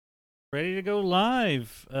Ready to go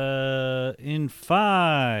live in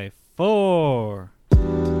 5, 4.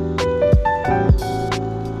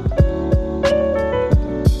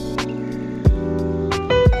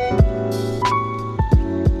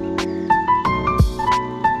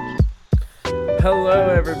 Hello,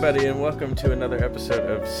 everybody, and welcome to another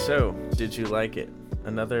episode of So Did You Like It?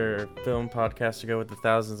 Another film podcast to go with the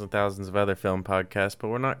thousands and thousands of other film podcasts, but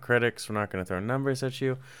we're not critics. We're not going to throw numbers at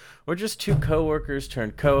you. We're just two co-workers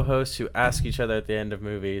turned co-hosts who ask each other at the end of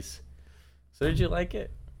movies, so did you like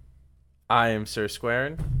it? I am Sir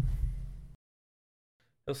Squarin.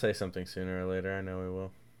 He'll say something sooner or later. I know he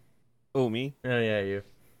will. Oh, me? Oh, yeah, you.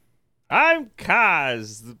 I'm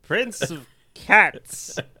Kaz, the Prince of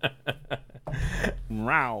Cats.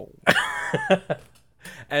 Meow.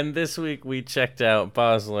 And this week we checked out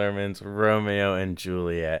Baz Luhrmann's Romeo and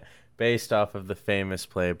Juliet, based off of the famous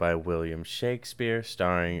play by William Shakespeare,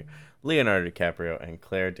 starring Leonardo DiCaprio and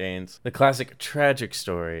Claire Danes. The classic tragic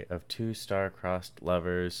story of two star-crossed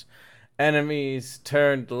lovers, enemies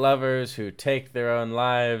turned lovers who take their own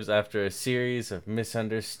lives after a series of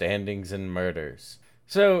misunderstandings and murders.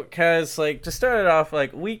 So, Kaz, to start it off,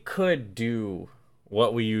 we could do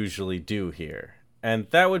what we usually do here, and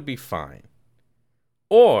that would be fine.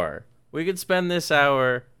 Or we could spend this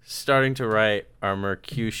hour starting to write our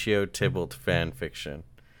Mercutio Tybalt fan fiction,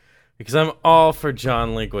 because I'm all for John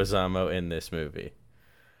Leguizamo in this movie.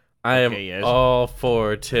 I am all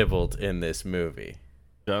for Tybalt in this movie.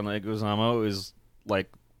 John Leguizamo is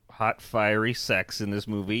hot, fiery sex in this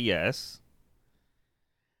movie, yes.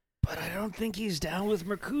 But I don't think he's down with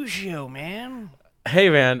Mercutio, man. Hey,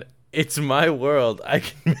 man, it's my world. I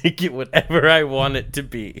can make it whatever I want it to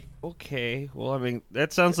be. Okay, well, I mean,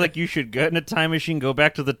 that sounds like you should get in a time machine, go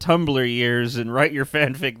back to the Tumblr years, and write your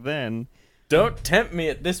fanfic then. Don't tempt me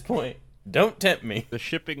at this point. Don't tempt me. The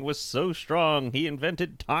shipping was so strong, he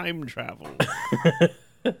invented time travel.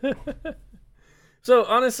 So,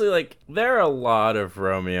 honestly, there are a lot of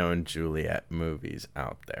Romeo and Juliet movies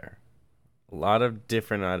out there. A lot of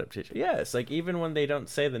different adaptations. Yes, even when they don't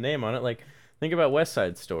say the name on it, think about West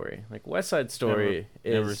Side Story. West Side Story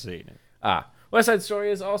is... Never seen it. West Side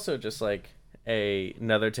Story is also just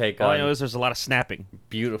another take on... All I know is there's a lot of snapping.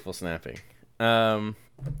 Beautiful snapping.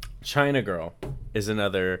 China Girl is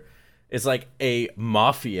another... It's a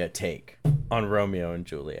mafia take on Romeo and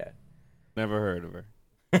Juliet. Never heard of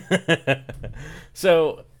her.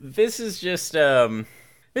 So, this is just...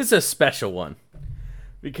 it's a special one.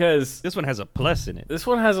 Because... This one has a plus in it. This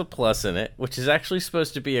one has a plus in it, which is actually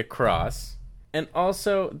supposed to be a cross. And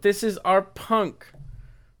also, this is our punk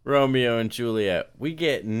Romeo and Juliet. We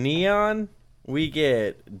get neon. We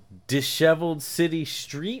get disheveled city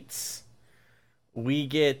streets. We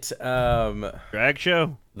get drag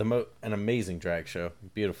show. An amazing drag show.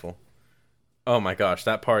 Beautiful. Oh my gosh,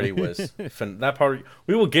 that party was that party.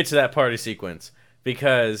 We will get to that party sequence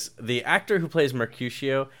because the actor who plays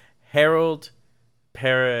Mercutio, Harold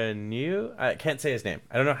Perrineau, I can't say his name.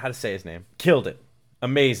 I don't know how to say his name. Killed it.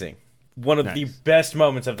 Amazing. One of the best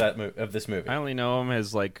moments of this movie. I only know him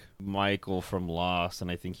as Michael from Lost,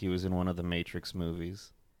 and I think he was in one of the Matrix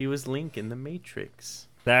movies. He was Link in the Matrix.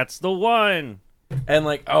 That's the one. And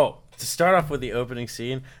to start off with the opening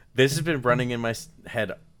scene, this has been running in my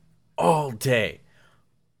head all day.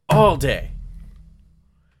 All day.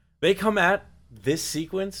 They come at this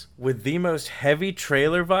sequence with the most heavy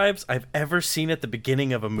trailer vibes I've ever seen at the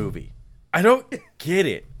beginning of a movie. I don't get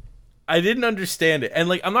it. I didn't understand it.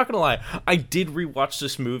 And I'm not going to lie, I did rewatch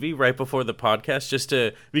this movie right before the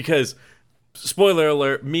podcast because, spoiler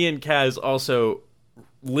alert, me and Kaz also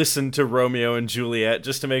listened to Romeo and Juliet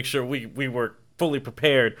just to make sure we were fully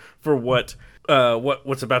prepared for what's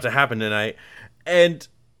about to happen tonight. And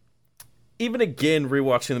even again,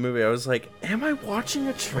 rewatching the movie, I was like, am I watching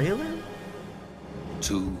a trailer?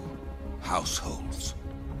 Two households,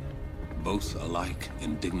 both alike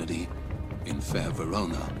in dignity, in fair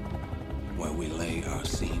Verona, where we lay our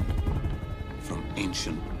scene. From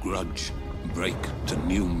ancient grudge break to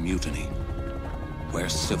new mutiny, where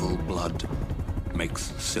civil blood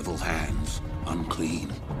makes civil hands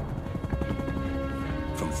unclean.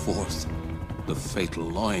 From forth the fatal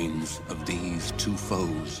loins of these two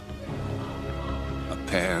foes, a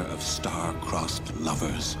pair of star-crossed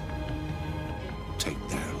lovers take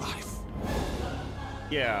their life.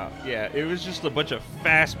 Yeah, it was just a bunch of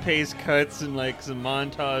fast-paced cuts and some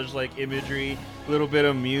montage imagery, a little bit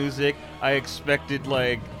of music. I expected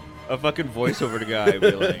a fucking voiceover guy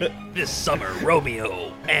be like, "This summer,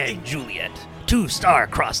 Romeo and Juliet, two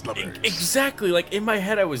star-crossed lovers." Exactly. In my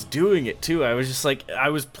head, I was doing it too. I was just I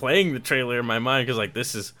was playing the trailer in my mind because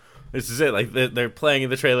this is This is it. Like they're playing in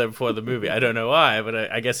the trailer before the movie. I don't know why, but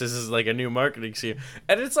I guess this is like a new marketing scheme.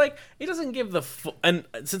 And it's like it doesn't give the full. And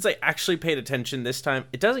since I actually paid attention this time,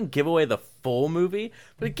 it doesn't give away the full movie,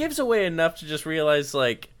 but it gives away enough to just realize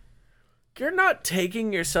like you're not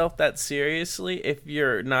taking yourself that seriously if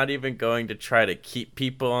you're not even going to try to keep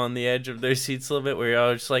people on the edge of their seats a little bit. Where you're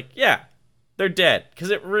all just like, yeah, they're dead, because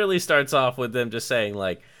it really starts off with them just saying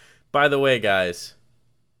like, by the way, guys,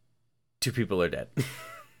 2 people are dead.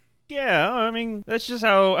 Yeah, I mean, that's just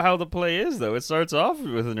how the play is, though. It starts off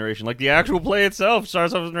with a narration. Like, the actual play itself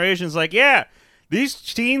starts off with narration. It's like, yeah, these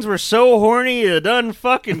teens were so horny, it done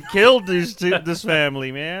fucking killed this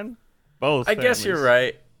family, man. Both I guess families. you're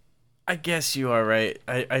right. I guess you are right.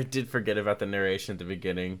 I did forget about the narration at the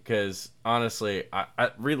beginning, because, honestly,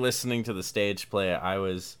 I re-listening to the stage play, I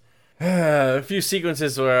was... a few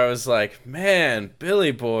sequences where I was like, man,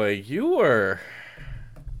 Billy boy,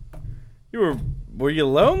 were you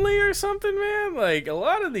lonely or something, man? Like, a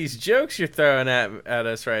lot of these jokes you're throwing at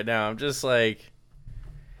us right now, I'm just like,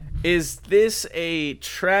 is this a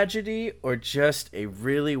tragedy or just a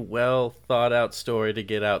really well thought out story to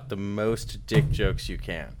get out the most dick jokes you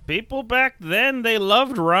can? People back then, they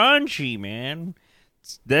loved raunchy, man.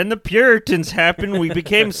 Then the Puritans happened, we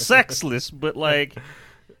became sexless, but, like,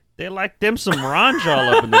 they liked them some raunch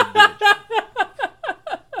all up in their bitch.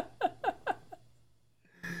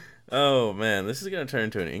 Oh, man, this is going to turn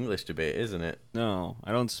into an English debate, isn't it? No,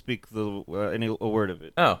 I don't speak any a word of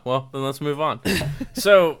it. Oh, well, then let's move on.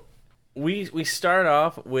 So, we start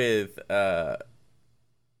off with the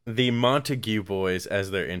Montague boys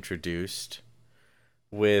as they're introduced,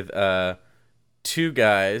 with 2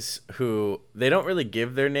 guys who, they don't really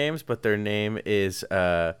give their names, but their name is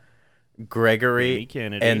Gregory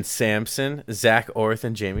and Samson, Zach Orth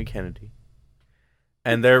and Jamie Kennedy.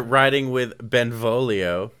 And they're riding with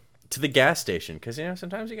Benvolio to the gas station, because, you know,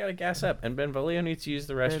 sometimes you gotta gas up, and Benvolio needs to use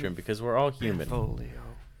the restroom because we're all human.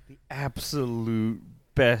 Benvolio, the absolute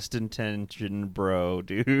best intentioned bro,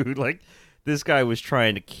 dude. Like, this guy was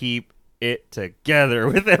trying to keep it together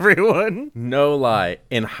with everyone. No lie.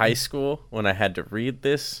 In high school, when I had to read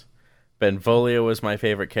this, Benvolio was my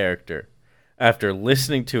favorite character. After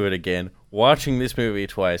listening to it again, watching this movie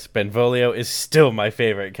twice, Benvolio is still my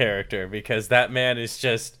favorite character, because that man is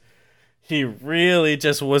just... He really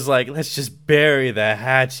just was like, let's just bury the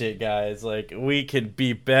hatchet, guys. Like, we can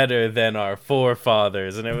be better than our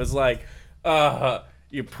forefathers. And it was like,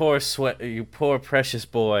 you poor precious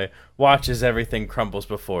boy, watch as everything crumbles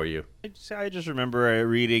before you. I just remember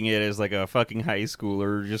reading it as like a fucking high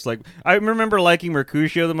schooler. Just like, I remember liking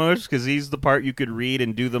Mercutio the most because he's the part you could read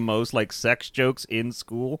and do the most like sex jokes in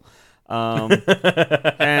school.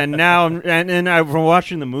 And now, and I, from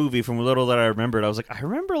watching the movie, from little that I remembered, I was like, I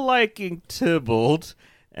remember liking Tybalt,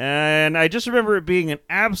 and I just remember it being an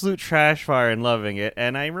absolute trash fire and loving it,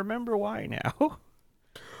 and I remember why now.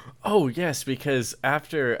 Oh, yes, because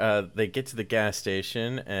after they get to the gas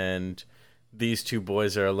station and these 2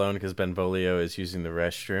 boys are alone because Benvolio is using the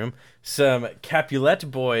restroom, some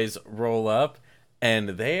Capulet boys roll up, and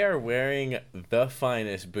they are wearing the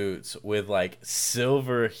finest boots with, like,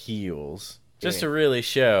 silver heels, just to really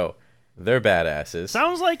show they're badasses.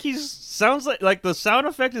 Sounds like the sound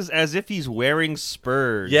effect is as if he's wearing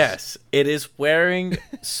spurs. Yes, it is wearing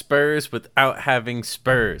spurs without having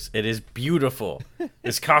spurs. It is beautiful.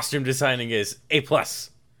 This costume designing is A+.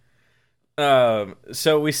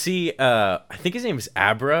 So we see, I think his name is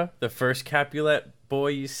Abra, the first Capulet boy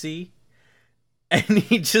you see. And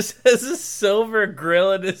he just has a silver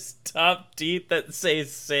grill in his top teeth that say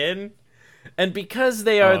sin. And because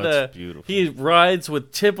they are he rides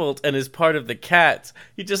with Tybalt and is part of the Cats,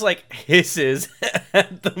 he just like hisses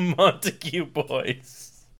at the Montague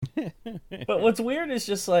boys. But what's weird is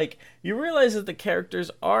just like, you realize that the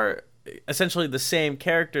characters are essentially the same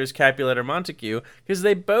characters, Capulet or Montague, because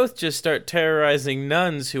they both just start terrorizing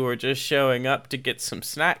nuns who are just showing up to get some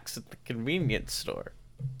snacks at the convenience store.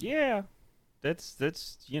 Yeah.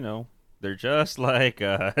 That's you know, they're just like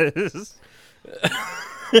us.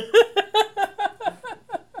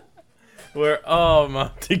 We're all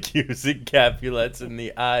Montagues and Capulets in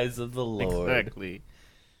the eyes of the Lord. Exactly.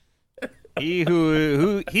 He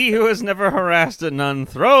who has never harassed a nun,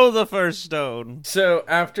 throw the first stone. So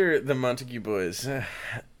after the Montague boys get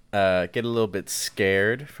a little bit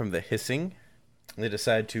scared from the hissing, they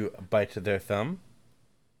decide to bite their thumb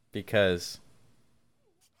because,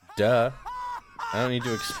 duh. I don't need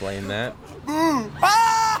to explain that.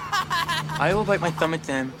 I will bite my thumb at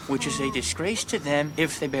them, which is a disgrace to them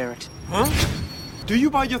if they bear it. Huh? Do you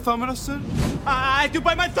bite your thumb at us, sir? I do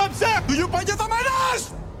bite my thumb, sir! Do you bite your thumb at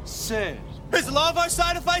us? Sir. Is the law of our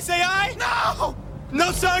side if I say I? No!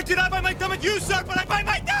 No, sir, I did not bite my thumb at you, sir, but I bite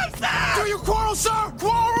my thumb, sir! Do you quarrel, sir?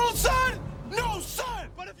 Quarrel, son? No, son!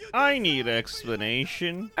 But if you... I need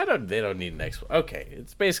explanation. They don't need an explanation. Okay,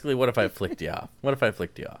 it's basically, what if I flicked you off? What if I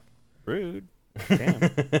flicked you off? Rude.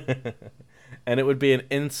 Damn. And it would be an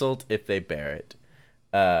insult if they bear it.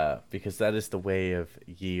 Because that is the way of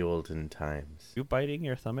ye olden times. You biting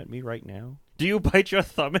your thumb at me right now? Do you bite your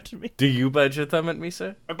thumb at me? Do you bite your thumb at me,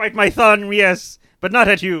 sir? I bite my thumb, yes, but not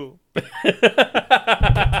at you.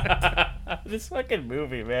 This fucking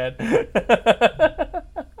movie, man.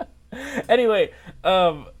 Anyway,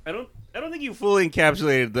 I don't think you fully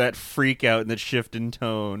encapsulated that freak out and that shift in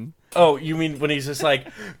tone. Oh, you mean when he's just like,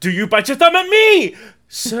 do you bite your thumb at me,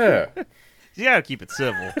 sir? You gotta keep it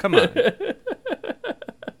civil. Come on.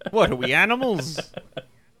 What, are we animals?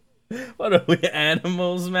 What are we,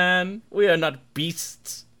 animals, man? We are not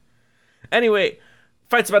beasts. Anyway,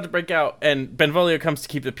 fight's about to break out, and Benvolio comes to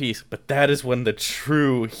keep the peace, but that is when the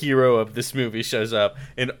true hero of this movie shows up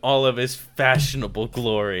in all of his fashionable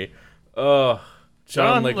glory. Oh,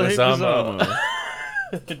 John Leguizamo.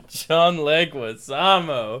 John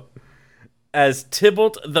Leguizamo as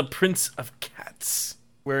Tybalt, the Prince of Cats.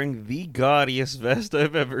 Wearing the gaudiest vest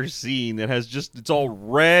I've ever seen that has it's all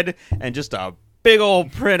red and just a big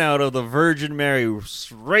old printout of the Virgin Mary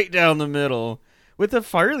straight down the middle with a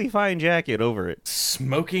fairly fine jacket over it.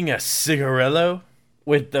 Smoking a cigarillo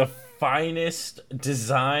with the finest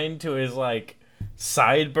design to his,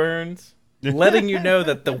 sideburns. Letting you know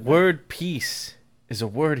that the word peace is a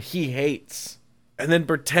word he hates. And then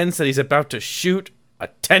pretends that he's about to shoot a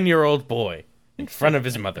 10-year-old boy in front of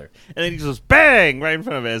his mother. And then he goes bang right in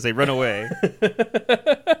front of it as they run away.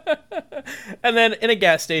 And then in a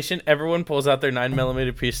gas station, everyone pulls out their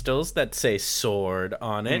 9mm pistols that say sword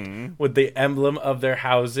on it with the emblem of their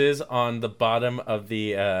houses on the bottom of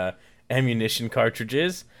the ammunition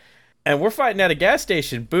cartridges. And we're fighting at a gas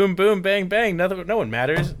station. Boom, boom, bang, bang. No one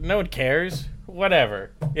matters. No one cares.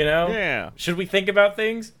 Whatever. You know? Yeah. Should we think about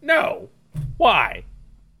things? No. Why?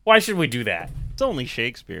 Why should we do that? It's only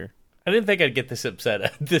Shakespeare. I didn't think I'd get this upset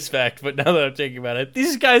at this fact, but now that I'm thinking about it,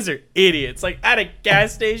 these guys are idiots. At a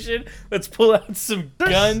gas station, let's pull out some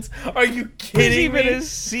guns. Are you kidding me? There's even a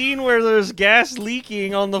scene where there's gas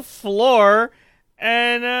leaking on the floor,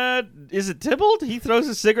 and is it Tybalt? He throws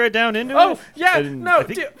a cigarette down into it. Oh yeah, and no,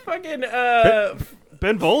 fucking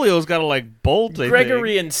Benvolio's got to bolt.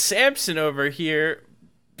 Gregory and Samson over here,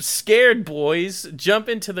 scared boys, jump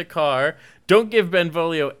into the car. Don't give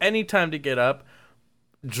Benvolio any time to get up.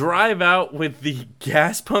 Drive out with the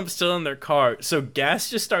gas pump still in their car, so gas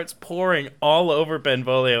just starts pouring all over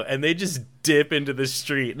Benvolio, and they just dip into the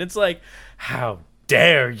street. And it's like, how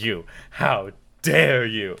dare you? How dare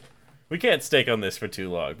you? We can't stake on this for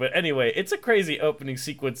too long. But anyway, it's a crazy opening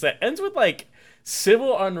sequence that ends with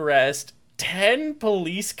civil unrest, 10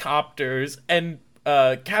 police copters, and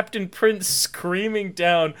Captain Prince screaming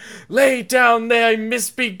down, "Lay down thy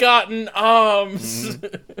misbegotten arms!"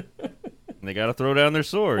 They gotta throw down their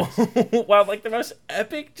swords. While the most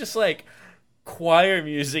epic choir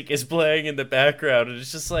music is playing in the background, and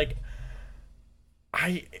it's just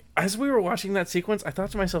as we were watching that sequence, I thought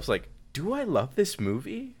to myself, do I love this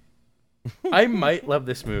movie? I might love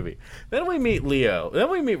this movie. Then we meet Leo.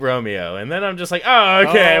 Then we meet Romeo. And then I'm just we're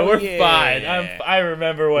fine. I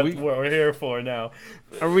remember what we're here for now.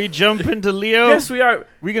 Are we jumping to Leo? Yes, we are.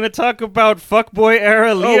 We gonna talk about fuckboy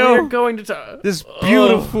era Leo? Oh, we're going to talk. This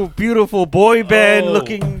beautiful boy band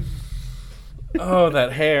looking. Oh,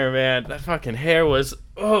 that hair, man. That fucking hair was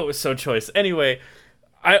so choice. Anyway,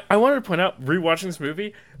 I wanted to point out, rewatching this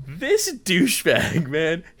movie, this douchebag,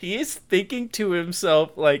 man, he is thinking to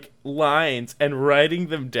himself, lines and writing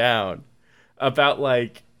them down about,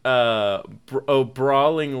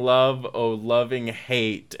 brawling love, loving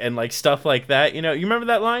hate, and, stuff like that. You remember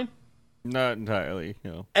that line? Not entirely,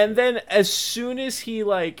 no. And then as soon as he,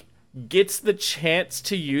 gets the chance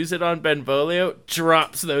to use it on Benvolio,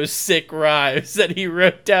 drops those sick rhymes that he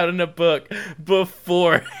wrote down in a book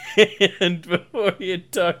before he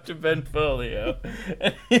had talked to Benvolio.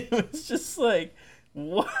 And it was just what?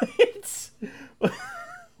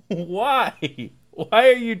 Why? Why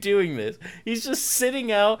are you doing this? He's just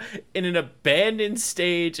sitting out in an abandoned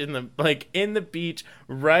stage in the beach,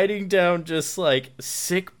 writing down just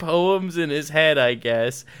sick poems in his head, I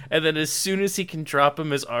guess. And then as soon as he can drop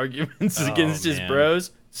them as arguments against his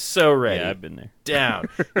bros, so ready. Yeah, I've been there. Down.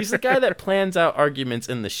 He's the guy that plans out arguments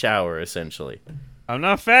in the shower, essentially. I'm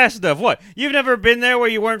not fast enough. What? You've never been there where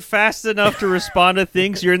you weren't fast enough to respond to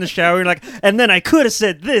things? You're in the shower and and then I could have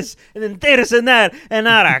said this, and then they'd have said that, and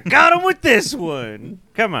now I got him with this one.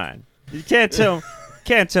 Come on. You can't tell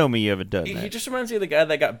Can't tell me you haven't done He that. just reminds me of the guy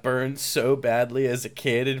that got burned so badly as a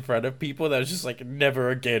kid in front of people that was just like, never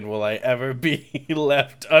again will I ever be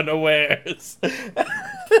left unawares.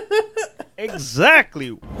 Exactly.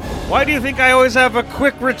 Why do you think I always have a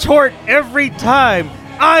quick retort every time?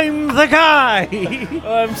 I'm the guy.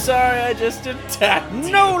 Oh, I'm sorry, I just attacked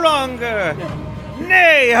you. No longer.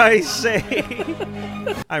 Nay, I say.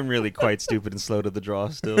 I'm really quite stupid and slow to the draw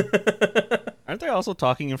still. Aren't they also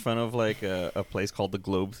talking in front of like a place called the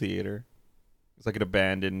Globe Theater? It's like an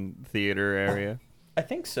abandoned theater area. I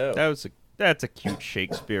think so. That's a cute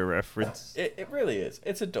Shakespeare reference. It really is.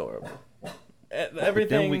 It's adorable.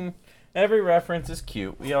 Everything, every reference is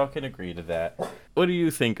cute. We all can agree to that. What do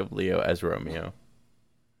you think of Leo as Romeo?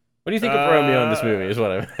 What do you think of Romeo in this movie is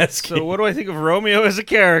what I'm asking. So what do I think of Romeo as a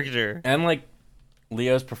character? And like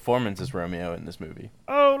Leo's performance as Romeo in this movie.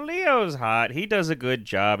 Oh, Leo's hot. He does a good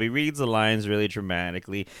job. He reads the lines really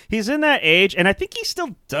dramatically. He's in that age, and I think he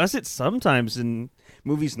still does it sometimes in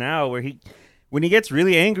movies now, where when he gets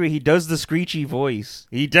really angry, he does the screechy voice.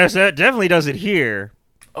 He definitely does it here.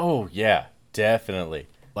 Oh yeah, definitely.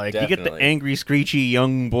 Like you get the angry, screechy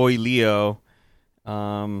young boy Leo.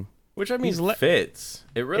 Which I mean fits.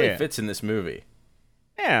 It really fits in this movie.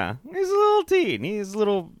 Yeah, he's a little teen. He's a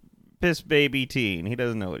little piss baby teen. He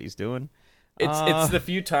doesn't know what he's doing. It's the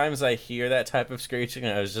few times I hear that type of screeching,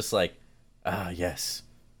 I was just like, yes,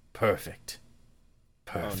 perfect.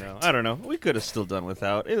 Oh no, I don't know. We could have still done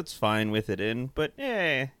without. It's fine with it in, but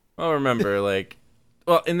yeah. Well, remember,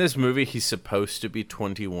 in this movie he's supposed to be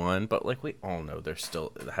 21, but like we all know they're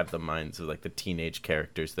still have the minds of like the teenage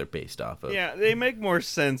characters they're based off of. Yeah, they make more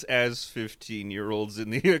sense as 15-year-olds in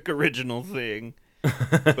the original thing.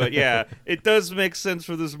 But yeah, it does make sense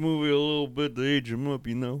for this movie a little bit to age him up,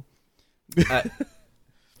 you know.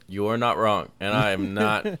 You are not wrong, and I am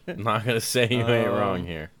not gonna say you ain't wrong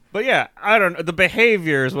here. But yeah, I don't know. The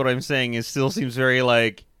behavior is what I'm saying is still seems very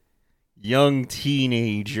like young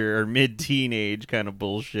teenager or mid-teenage kind of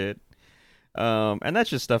bullshit. And that's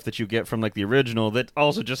just stuff that you get from like the original that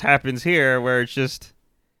also just happens here, where it's just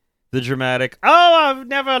the dramatic, oh, I've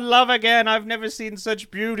never love again, I've never seen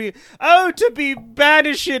such beauty, oh, to be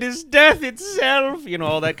banished is death itself, you know,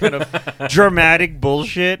 all that kind of dramatic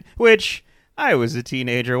bullshit, which I was a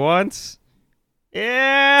teenager once.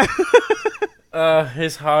 Yeah.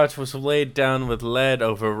 His heart was laid down with lead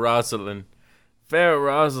over Rosalind. Fair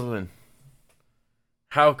Rosalind.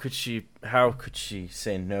 How could she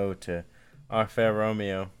say no to our fair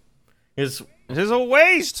Romeo? It is a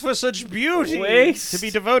waste for such beauty to be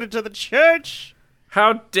devoted to the church.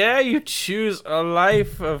 How dare you choose a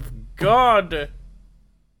life of God,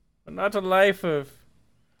 not a life of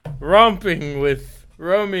romping with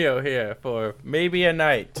Romeo here for maybe a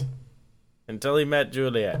night until he met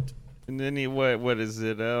Juliet. And then what is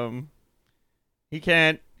it? He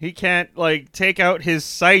can't like take out his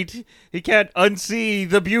sight. He can't unsee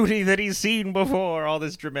the beauty that he's seen before. All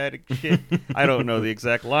this dramatic shit. I don't know the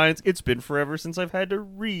exact lines. It's been forever since I've had to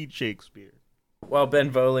read Shakespeare. While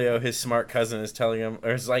Benvolio, his smart cousin, is telling him, or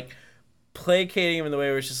is like placating him in the way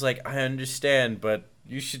where it's just like, I understand, but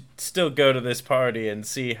you should still go to this party and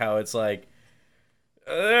see how it's like.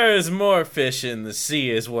 There is more fish in the sea,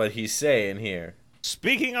 is what he's saying here.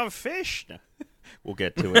 Speaking of fish, we'll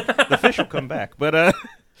get to it. The fish will come back, but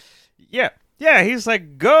yeah. He's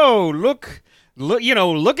like, go look,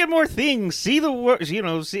 look at more things. See the words,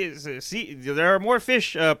 see. There are more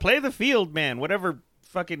fish. Play the field, man. Whatever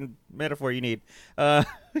fucking metaphor you need.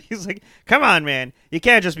 He's like, come on, man. You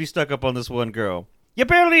can't just be stuck up on this one girl. You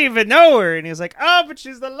barely even know her. And he's like, oh, but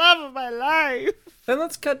she's the love of my life. Then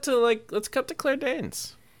let's cut to Claire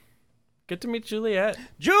Danes. Get to meet Juliet.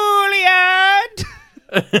 Juliet!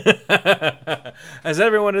 As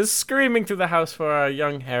everyone is screaming through the house for our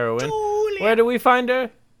young heroine. Juliet. Where do we find her?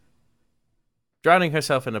 Drowning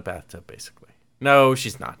herself in a bathtub, basically. No,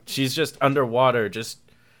 she's not. She's just underwater, just,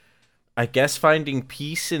 I guess, finding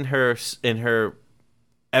peace in her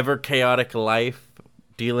ever chaotic life,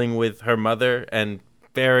 dealing with her mother and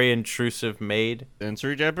very intrusive maid.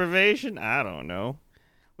 Sensory deprivation? I don't know.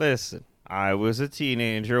 Listen. I was a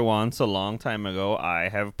teenager once a long time ago. I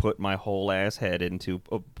have put my whole ass head into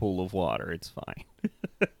a pool of water. It's fine.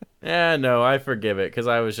 Yeah, no, I forgive it because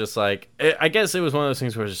I was just like, I guess it was one of those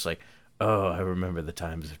things where it's just like, oh, I remember the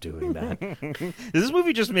times of doing that. Does this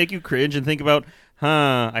movie just make you cringe and think about,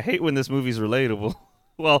 I hate when this movie's relatable?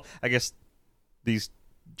 Well, I guess these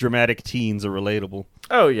dramatic teens are relatable.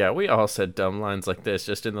 Oh, yeah, we all said dumb lines like this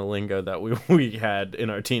just in the lingo that we had in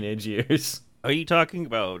our teenage years. Are you talking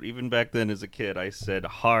about, even back then as a kid, I said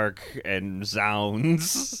hark and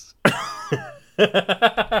zounds?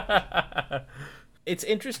 it's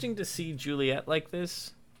interesting to see Juliet like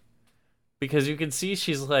this because you can see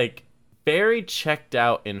she's like very checked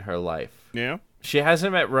out in her life. Yeah. She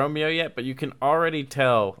hasn't met Romeo yet, but you can already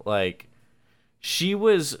tell like she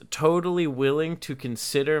was totally willing to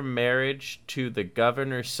consider marriage to the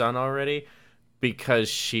governor's son already because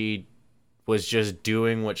she was just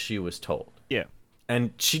doing what she was told. Yeah.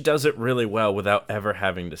 And she does it really well without ever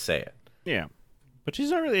having to say it. Yeah. But she's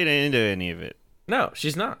not really into any of it. No,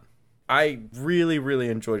 she's not. I really, really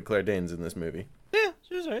enjoyed Claire Danes in this movie. Yeah,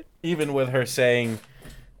 she was right. Even with her saying,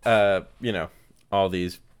 all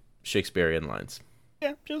these Shakespearean lines.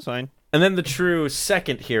 Yeah, she was fine. And then the true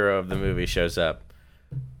second hero of the movie shows up.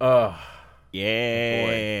 Oh,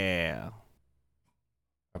 yeah.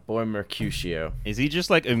 our boy Mercutio. Is he just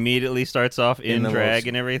like immediately starts off in the drag most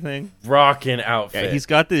and everything? Rockin' outfit. Yeah, he's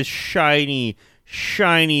got this shiny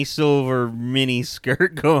silver mini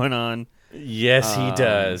skirt going on. Yes, he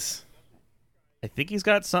does. I think he's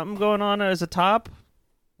got something going on as a top.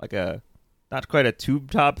 Like a, not quite a tube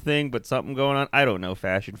top thing, but something going on. I don't know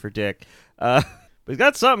fashion for Dick. But he's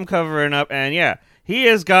got something covering up, and yeah, he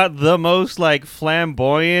has got the most like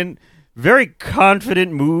flamboyant, very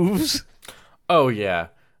confident moves. Oh, yeah.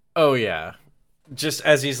 Just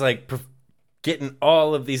as he's like getting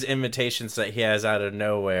all of these imitations that he has out of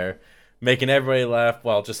nowhere, making everybody laugh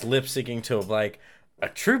while just lip syncing to like a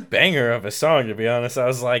true banger of a song, to be honest. I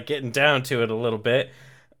was like getting down to it a little bit.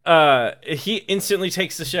 He instantly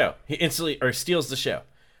takes the show. He instantly steals the show.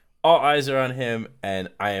 All eyes are on him, and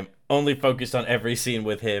I am only focused on every scene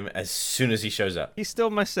with him as soon as he shows up. He's still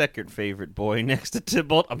my second favorite boy next to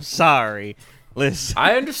Tybalt. I'm sorry. Listen.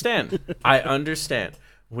 I understand.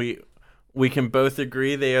 We can both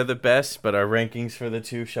agree they are the best, but our rankings for the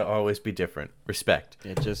two shall always be different. Respect.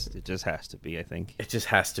 It just has to be, I think. It just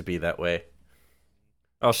has to be that way.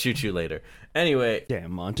 I'll shoot you later. Anyway.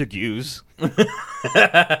 Damn Montagues.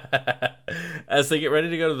 As they get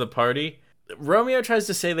ready to go to the party, Romeo tries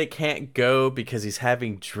to say they can't go because he's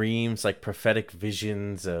having dreams, like prophetic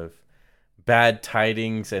visions of bad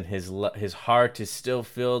tidings, and his heart is still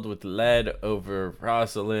filled with lead over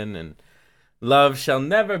Rosalind, and love shall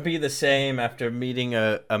never be the same after meeting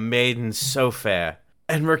a maiden so fair.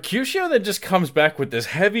 And Mercutio then just comes back with this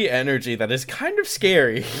heavy energy that is kind of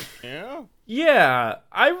scary. Yeah. Yeah,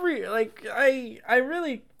 I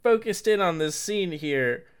really focused in on this scene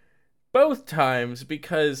here both times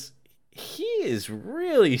because he is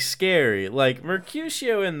really scary. Like,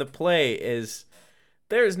 Mercutio in the play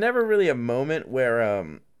there's never really a moment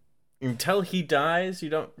where until he dies, you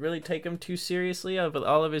don't really take him too seriously. Of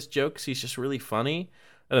all of his jokes, he's just really funny.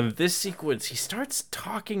 This sequence, he starts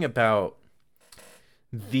talking about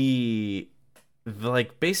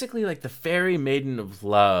basically the fairy maiden of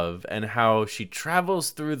love and how she travels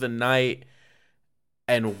through the night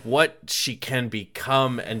and what she can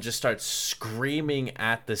become, and just starts screaming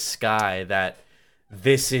at the sky that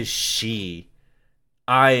this is she.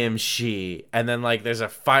 I am she. And then there's a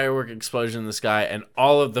firework explosion in the sky, and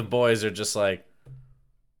all of the boys are just like,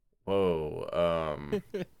 whoa,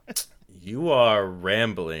 you are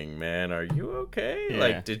rambling, man. Are you okay?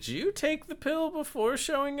 Yeah. Did you take the pill before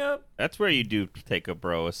showing up? That's where you do take a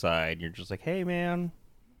bro aside. You're just like, hey, man,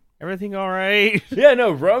 everything all right? Yeah,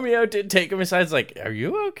 no, Romeo did take him aside. It's like, are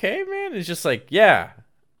you okay, man? It's just like, yeah,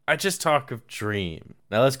 I just talk of dream.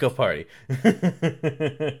 Now let's go party.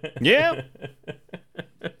 Yeah.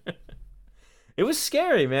 It was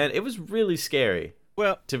scary, man. It was really scary.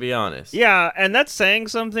 Well, to be honest. Yeah, and that's saying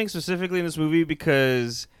something specifically in this movie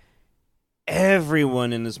because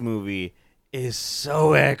everyone in this movie is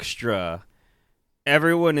so extra.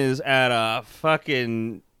 Everyone is at a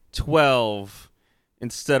fucking 12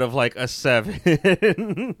 instead of a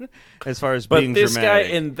 7 as far as being dramatic. But this guy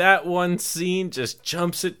in that one scene just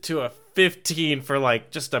jumps it to a 15 for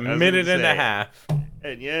just a minute and a half.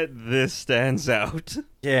 And yet this stands out.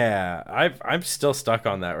 Yeah, I'm still stuck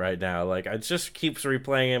on that right now. It just keeps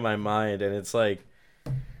replaying in my mind, and it's like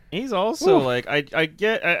he's also I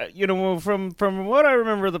get from what I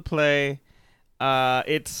remember of the play,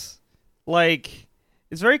 it's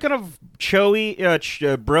it's very kind of choey,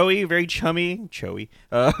 broy, very chummy,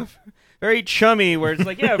 very chummy, where it's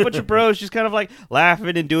a bunch of bros just kind of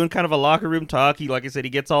laughing and doing kind of a locker room talk. Like I said,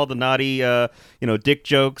 he gets all the naughty, dick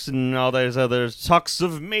jokes and all those other talks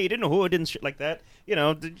of maidenhood and shit like that.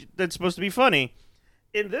 That's supposed to be funny.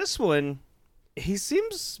 In this one,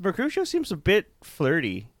 Mercutio seems a bit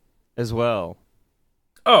flirty as well.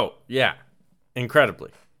 Oh, yeah.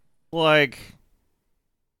 Incredibly.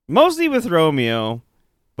 Mostly with Romeo.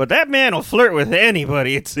 But that man will flirt with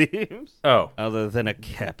anybody, it seems. Oh. Other than a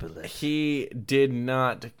Capulet. He did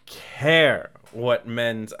not care what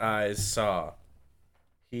men's eyes saw.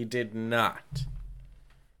 He did not.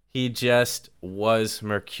 He just was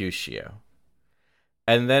Mercutio.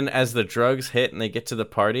 And then as the drugs hit and they get to the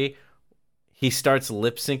party, he starts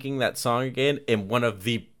lip syncing that song again in one of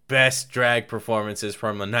the best drag performances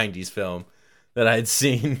from a 90s film that I'd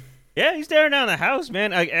seen. Yeah, he's tearing down the house,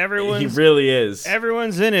 man. Like He really is.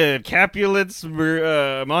 Everyone's in it. Capulets,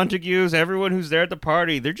 Montagues, everyone who's there at the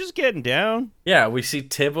party, they're just getting down. Yeah, we see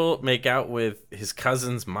Tybalt make out with his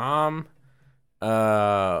cousin's mom.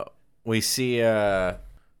 We see, what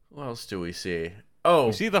else do we see? Oh,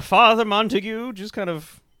 You see the father Montague just kind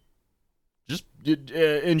of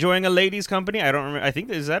enjoying a lady's company. I don't remember. I think,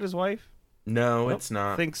 is that his wife? no, Nope. it's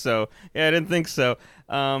not. I think so. Yeah, I didn't think so.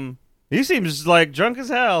 He seems like drunk as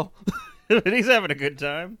hell. But he's having a good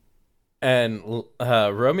time. And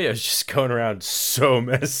Romeo's just going around so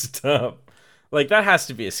messed up. Like, that has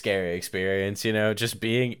to be a scary experience, you know? Just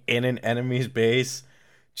being in an enemy's base,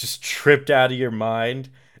 just tripped out of your mind,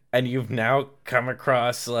 and you've now come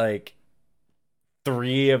across, like,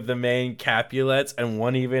 3 of the main Capulets, and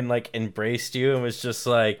one even, like, embraced you and was just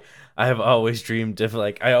like, I have always dreamed of,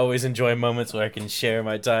 like, I always enjoy moments where I can share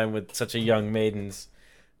my time with such a young maiden's,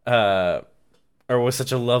 or with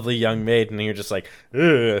such a lovely young maiden, and you're just like,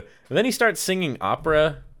 ugh. And then he starts singing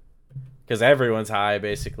opera, because everyone's high,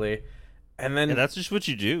 basically. And then And that's just what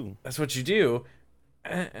you do. that's what you do.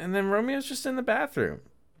 And then Romeo's just in the bathroom,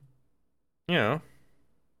 you know,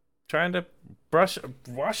 trying to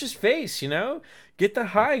wash his face, you know, get the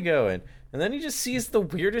high going. And then he just sees the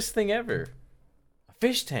weirdest thing ever. A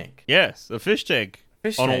fish tank. Yes, a fish tank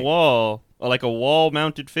Fish on tank. a wall, like a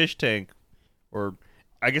wall-mounted fish tank, or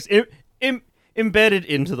I guess embedded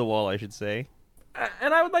into the wall, I should say.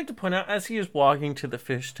 And I would like to point out, as he is walking to the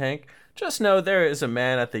fish tank, just know there is a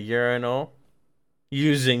man at the urinal,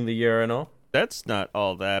 using the urinal. That's not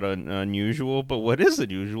all that unusual, but what is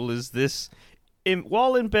unusual is this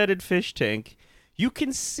wall-embedded fish tank. You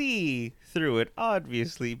can see through it,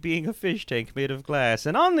 obviously, being a fish tank made of glass.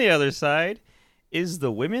 And on the other side is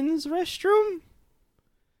the women's restroom,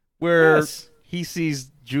 where Yes. he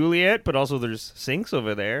sees Juliet, but also there's sinks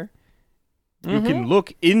over there. You can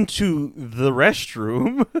look into the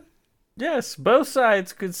restroom. Yes, both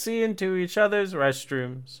sides could see into each other's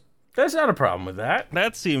restrooms. There's not a problem with that.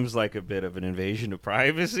 That seems like a bit of an invasion of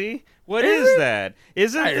privacy. What Is is it? that?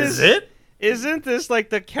 Is it? Isn't this like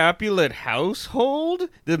the Capulet household,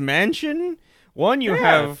 the mansion? One, you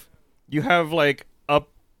Yeah. have like a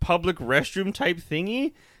public restroom type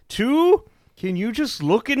thingy. 2, can you just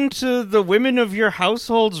look into the women of your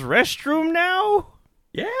household's restroom now?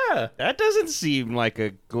 Yeah. That doesn't seem like a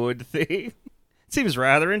good thing. It seems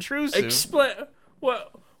rather intrusive. Explain.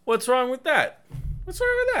 What's wrong with that? What's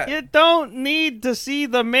wrong with that? You don't need to see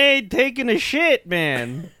the maid taking a shit,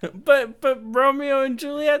 man. But Romeo and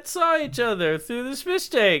Juliet saw each other through this fish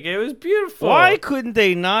tank. It was beautiful. Why couldn't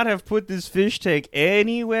they not have put this fish tank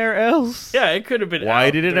anywhere else? Yeah, it could have been. Why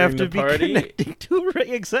out did it have to during be the party. connecting to it?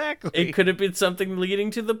 Exactly. It could have been something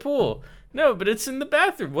leading to the pool. No, but it's in the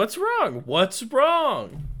bathroom. What's wrong? What's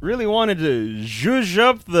wrong? Really wanted to zhuzh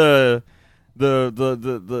up the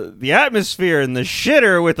atmosphere in the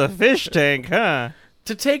shitter with a fish tank, huh?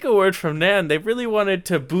 To take a word from Nan, they really wanted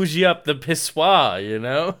to bougie up the pissoir, you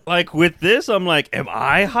know? Like with this, I'm like, am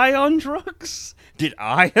I high on drugs? Did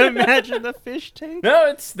I imagine the fish tank? No,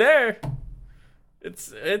 it's there. It's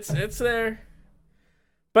there.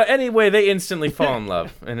 But anyway, they instantly fall in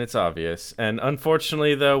love, and it's obvious. And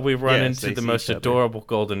unfortunately, though, we run Yes, into they the see most each other. adorable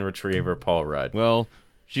golden retriever, Paul Rudd. Well,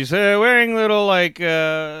 she's wearing little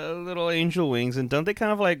angel wings, and don't they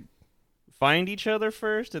kind of like find each other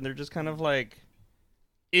first, and they're just kind of like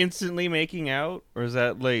instantly making out, or is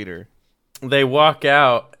that later? They walk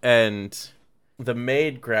out, and the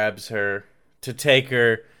maid grabs her to take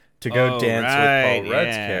her to go Oh, dance right, with Paul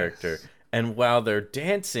Rudd's yes. character. And while they're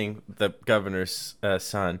dancing, the governor's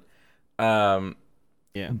son, Yeah,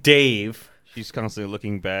 Dave, she's constantly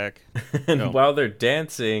looking back. and No. while they're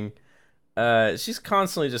dancing, she's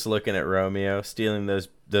constantly just looking at Romeo, stealing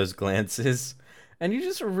those glances, and you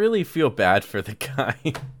just really feel bad for the guy.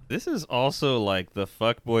 This is also like the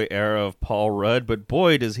fuckboy era of Paul Rudd, but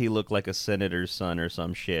boy, does he look like a senator's son or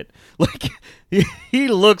some shit. Like, he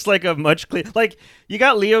looks like a much like, you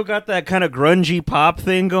got Leo got that kind of grungy pop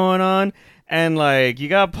thing going on, and like, you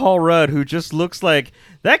got Paul Rudd who just looks like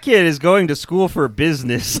that kid is going to school for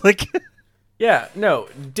business. Like, Yeah, no,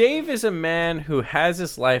 Dave is a man who has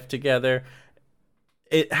his life together.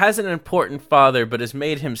 It has an important father, but has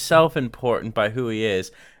made himself important by who he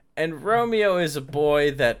is. And Romeo is a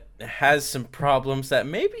boy that has some problems that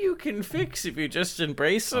maybe you can fix if you just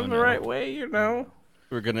embrace them the no. right way, you know?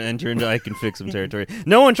 We're gonna enter into I can fix them territory.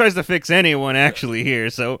 No one tries to fix anyone actually here,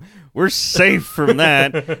 so we're safe from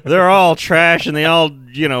that. They're all trash, and they all,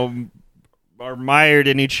 are mired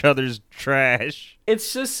in each other's trash.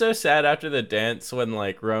 It's just so sad after the dance when,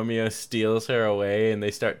 like, Romeo steals her away and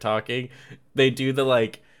they start talking. They do the,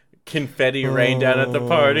 like, confetti rain down at the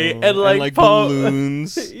party. And, like Paul...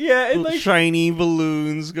 balloons. Yeah, and, like... shiny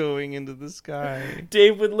balloons going into the sky.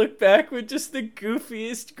 Dave would look back with just the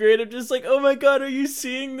goofiest grin of just like, oh my god, are you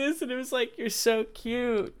seeing this? And it was like, you're so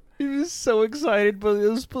cute. He was so excited by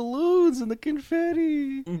those balloons and the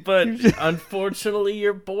confetti. But unfortunately,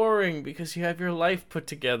 you're boring because you have your life put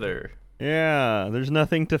together. Yeah, there's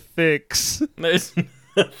nothing to fix. There's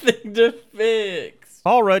nothing to fix.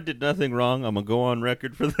 Paul Rudd did nothing wrong. I'm going to go on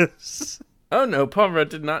record for this. Oh no, Paul Rudd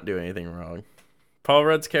did not do anything wrong. Paul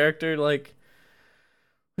Rudd's character, like,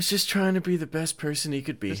 was just trying to be the best person he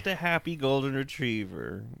could be. Just a happy golden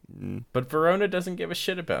retriever. But Verona doesn't give a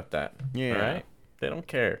shit about that. Yeah. All right? They don't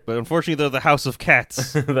care. But unfortunately, they're the House of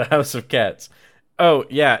Cats. The House of Cats. Oh,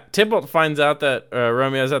 yeah. Tybalt finds out that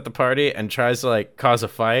Romeo's at the party and tries to, like, cause a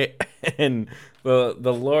fight. And the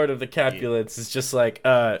Lord of the Capulets is just like,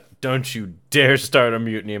 don't you dare start a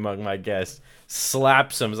mutiny among my guests.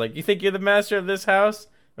 Slaps him. He's like, you think you're the master of this house?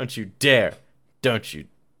 Don't you dare. Don't you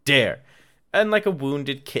dare. And like a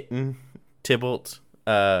wounded kitten, Tybalt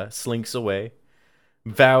slinks away,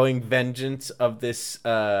 vowing vengeance of this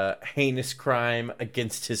heinous crime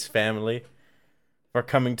against his family for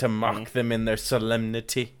coming to mock them in their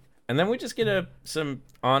solemnity. And then we just get some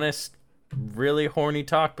honest, really horny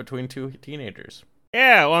talk between two teenagers.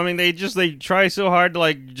 Yeah, well, I mean, they try so hard to,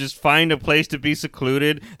 like, just find a place to be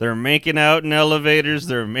secluded. They're making out in elevators,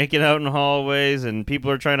 they're making out in hallways, and people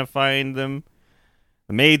are trying to find them.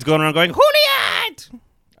 The maid's going around going, Juliet!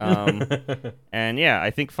 And yeah, I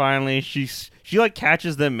think finally she like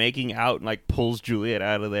catches them making out and like pulls Juliet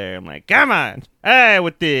out of there. I'm like, come on, hey,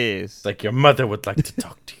 with this. Like, your mother would like to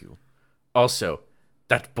talk to you. Also,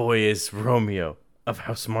 that boy is Romeo of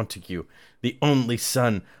House Montague, the only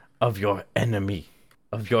son of your enemy,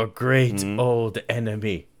 of your great old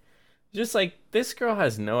enemy. Just like, this girl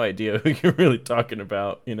has no idea who you're really talking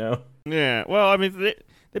about, you know? Yeah, well, I mean,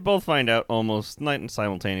 they both find out almost, not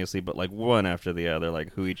simultaneously, but like one after the other,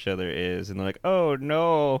 like who each other is. And they're like, oh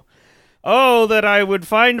no. Oh, that I would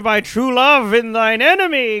find my true love in thine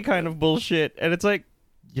enemy kind of bullshit. And it's like,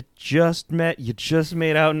 you just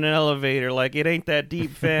made out in an elevator. Like, it ain't that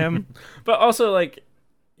deep, fam. But also, like,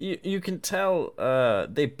 you can tell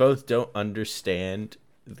they both don't understand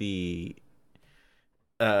the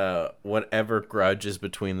whatever grudge is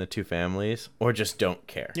between the two families, or just don't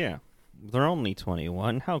care. Yeah. They're only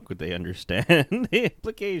 21. How could they understand the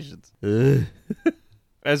implications?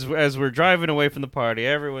 As we're driving away from the party,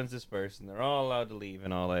 everyone's dispersed, and they're all allowed to leave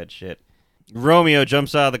and all that shit. Romeo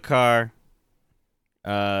jumps out of the car,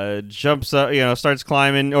 jumps up, starts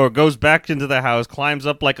climbing, or goes back into the house, climbs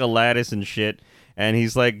up like a lattice and shit, and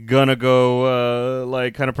he's like gonna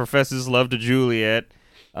go, kind of profess his love to Juliet.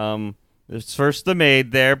 There's first the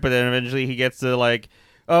maid there, but then eventually he gets to like.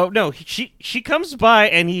 Oh, no, she comes by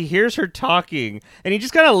and he hears her talking and he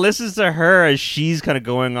just kind of listens to her as she's kind of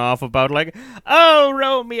going off about like, oh,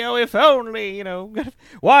 Romeo, if only,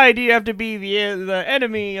 why do you have to be the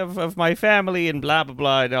enemy of my family and blah, blah,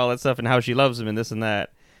 blah and all that stuff and how she loves him and this and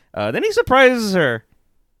that. Then he surprises her.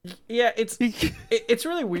 Yeah, it's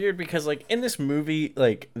really weird because like in this movie,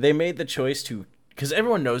 like they made the choice to, because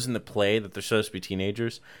everyone knows in the play that they're supposed to be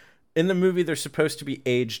teenagers. In the movie, they're supposed to be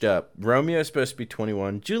aged up. Romeo is supposed to be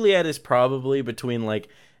 21. Juliet is probably between, like,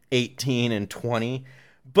 18 and 20.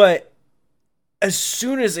 But as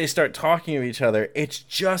soon as they start talking to each other, it's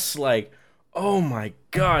just like, oh my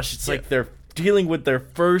gosh. It's like they're dealing with their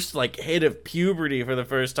first, like, hit of puberty for the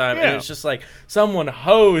first time. Yeah. And it's just like, someone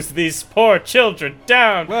hose these poor children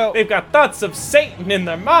down. Well, they've got thoughts of Satan in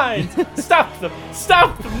their minds. Stop them.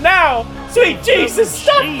 Stop them now. Sweet Jesus,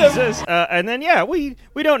 stop them. And then, yeah, we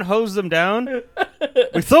don't hose them down.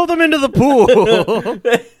 We throw them into the pool.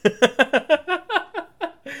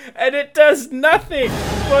 And it does nothing,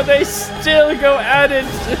 for they still go at it.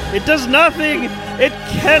 It does nothing. It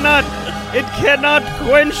cannot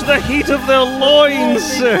quench the heat of their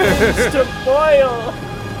loins, to boil.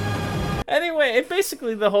 Anyway,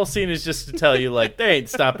 basically the whole scene is just to tell you, like, they ain't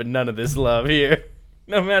stopping none of this love here,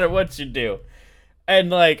 no matter what you do. And,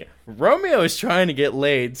 like, Romeo is trying to get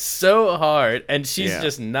laid so hard, and she's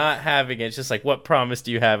just not having it. It's just like, what promise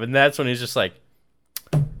do you have? And that's when he's just like,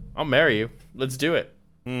 I'll marry you. Let's do it.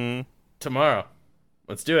 Tomorrow.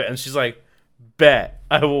 Let's do it. And she's like, bet.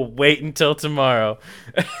 I will wait until tomorrow.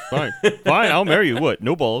 Fine, I'll marry you. What?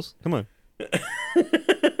 No balls. Come on.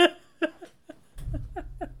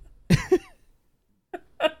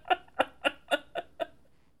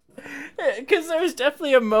 Because there was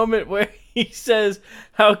definitely a moment where he says,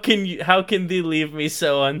 how can thee leave me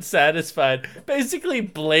so unsatisfied? Basically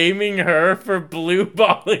blaming her for blue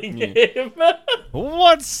balling him.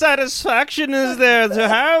 What satisfaction is there to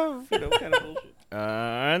have? You know, kind of bullshit.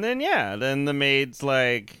 And then the maid's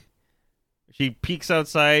like, she peeks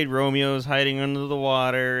outside, Romeo's hiding under the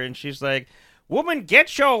water, and she's like, woman,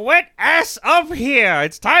 get your wet ass up here.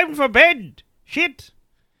 It's time for bed. Shit.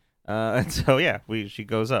 And so, she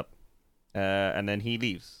goes up. And then he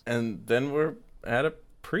leaves. And then we're at a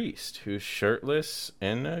priest who's shirtless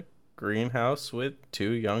in a greenhouse with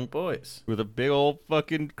 2 young boys. With a big old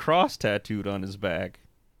fucking cross tattooed on his back.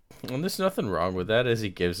 And there's nothing wrong with that, as he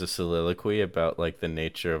gives a soliloquy about, like, the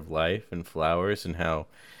nature of life and flowers, and how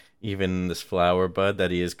even this flower bud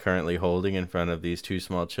that he is currently holding in front of these 2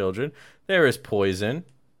 small children, there is poison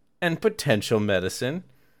and potential medicine,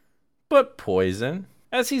 but poison.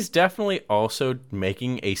 As he's definitely also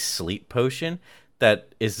making a sleep potion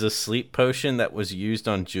that is the sleep potion that was used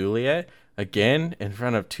on Juliet, again, in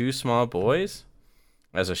front of 2 small boys,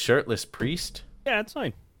 as a shirtless priest. Yeah, it's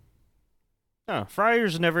fine. No,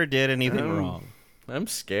 Friars never did anything wrong. I'm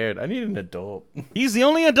scared. I need an adult. He's the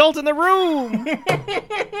only adult in the room!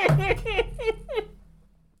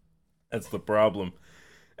 That's the problem.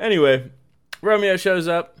 Anyway, Romeo shows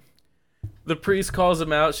up. The priest calls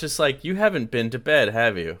him out. It's just like, you haven't been to bed,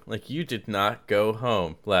 have you? Like, you did not go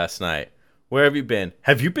home last night. Where have you been?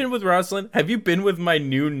 Have you been with Rosalind? Have you been with my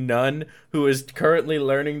new nun who is currently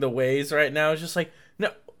learning the ways right now? It's just like, no.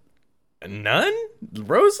 A nun?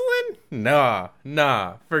 Rosalind?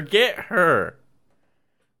 Nah. Forget her.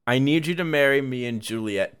 I need you to marry me and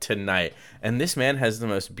Juliet tonight. And this man has the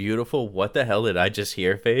most beautiful what the hell did I just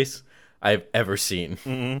hear face I've ever seen.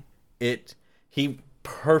 Mm-hmm. He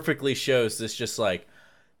perfectly shows this, just like,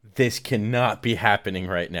 this cannot be happening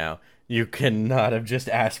right now. You cannot have just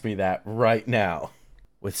asked me that right now.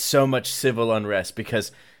 With so much civil unrest,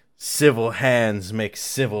 because civil hands make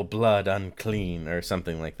civil blood unclean, or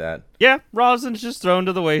something like that. Yeah, Rosalind's just thrown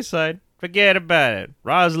to the wayside. Forget about it.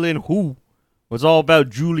 Rosalind who? Was all about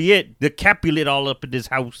Juliet, the Capulet all up in his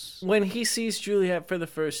house. When he sees Juliet for the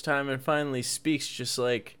first time and finally speaks, it's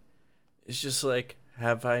just like,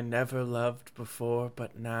 have I never loved before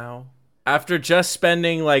but now? After just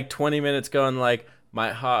spending like 20 minutes going like,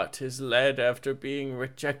 my heart is lead after being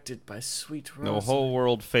rejected by sweet Rose. The whole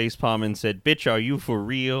world facepalm and said, bitch, are you for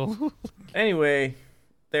real? Anyway,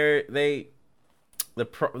 the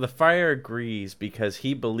friar agrees because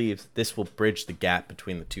he believes this will bridge the gap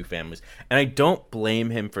between the 2 families. And I don't blame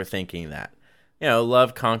him for thinking that. You know,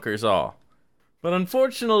 love conquers all. But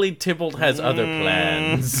unfortunately, Tybalt has other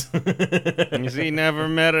plans. You see, never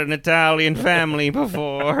met an Italian family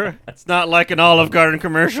before. It's not like an Olive Garden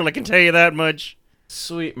commercial, I can tell you that much.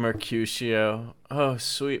 Sweet Mercutio. Oh,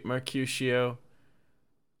 sweet Mercutio.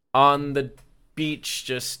 On the beach,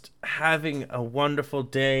 just having a wonderful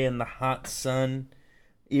day in the hot sun.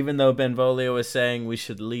 Even though Benvolio was saying we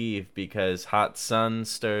should leave because hot sun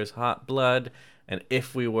stirs hot blood. And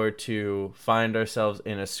if we were to find ourselves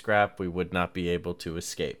in a scrap, we would not be able to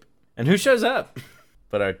escape. And who shows up?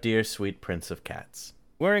 But our dear sweet Prince of Cats.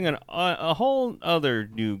 Wearing a whole other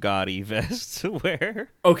new gaudy vest to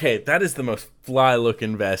wear. Okay, that is the most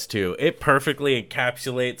fly-looking vest, too. It perfectly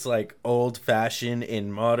encapsulates, like, old fashion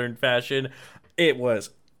in modern fashion. It was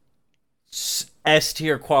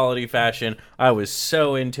S-tier quality fashion. I was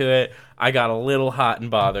so into it. I got a little hot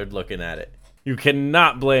and bothered looking at it. You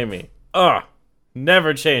cannot blame me. Ugh.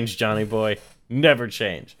 Never change, Johnny boy. Never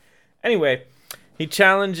change. Anyway, he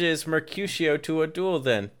challenges Mercutio to a duel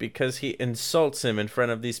then, because he insults him in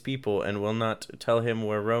front of these people and will not tell him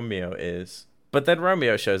where Romeo is. But then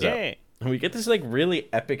Romeo shows up. And we get this like really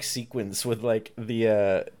epic sequence with like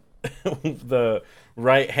the the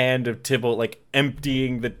right hand of Tybalt like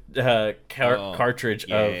emptying the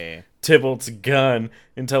cartridge of Tybalt's gun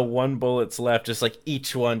until 1 bullet's left, just like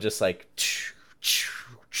each one just like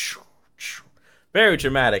very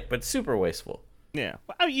dramatic, but super wasteful. Yeah.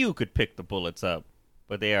 Well, you could pick the bullets up,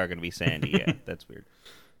 but they are going to be sandy. Yeah, that's weird.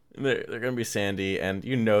 They're going to be sandy, and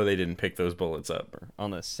you know they didn't pick those bullets up.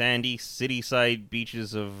 On the sandy city-side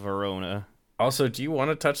beaches of Verona. Also, do you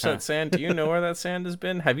want to touch that sand? Do you know where that sand has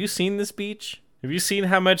been? Have you seen this beach? Have you seen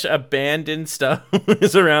how much abandoned stuff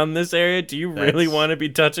is around this area? Do you really want to be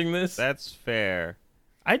touching this? That's fair.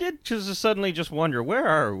 I did just suddenly just wonder, where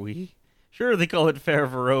are we? Sure, they call it Fair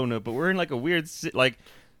Verona, but we're in like a weird, like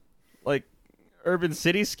urban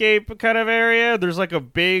cityscape kind of area. There's like a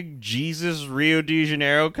big Jesus Rio de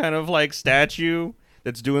Janeiro kind of like statue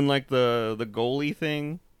that's doing like the goalie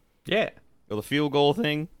thing. Yeah. Or the field goal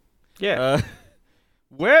thing. Yeah.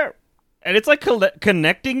 Where And it's like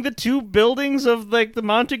connecting the two buildings of like the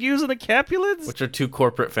Montagues and the Capulets, which are two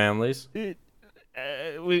corporate families.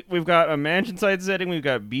 We've got a mansion side setting. We've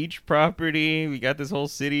got beach property. We got this whole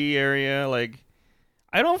city area. Like,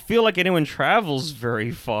 I don't feel like anyone travels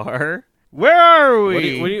very far. Where are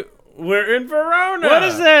we? We're in Verona. What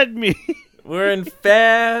does that mean? We're in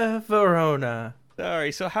fair Verona.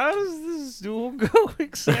 Sorry, so how does this duel go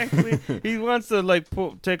exactly? He wants to like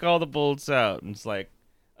take all the bolts out, and it's like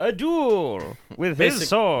a duel with his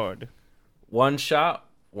sword. One shot,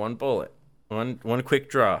 one bullet, one quick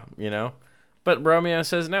draw, you know? But Romeo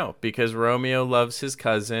says no, because Romeo loves his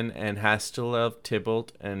cousin and has to love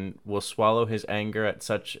Tybalt and will swallow his anger at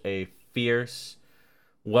such a fierce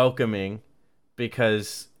welcoming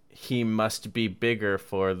because he must be bigger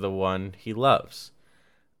for the one he loves.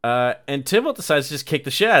 And Tybalt decides to just kick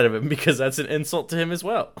the shit out of him because that's an insult to him as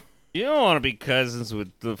well. You don't want to be cousins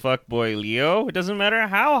with the fuckboy Leo. It doesn't matter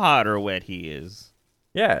how hot or wet he is.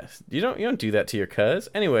 Yeah, you don't do that to your cuz.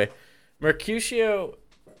 Anyway, Mercutio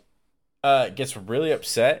gets really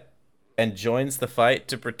upset and joins the fight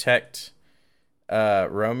to protect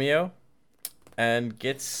Romeo and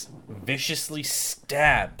gets viciously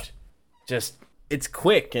stabbed. Just, it's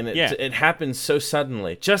quick and it happens so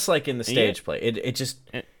suddenly, just like in the stage play. It just,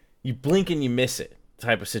 you blink and you miss it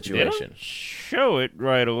type of situation. They don't show it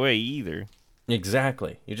right away either.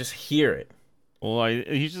 Exactly. You just hear it. Well,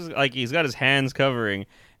 he's just like, he's got his hands covering,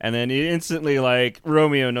 and then instantly, like,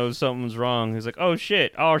 Romeo knows something's wrong. He's like, oh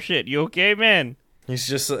shit, you okay, man? He's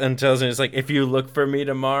just, and tells him, it's like, if you look for me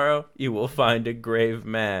tomorrow, you will find a grave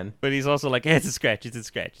man. But he's also like, hey, it's a scratch. It's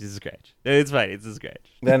fine, it's a scratch.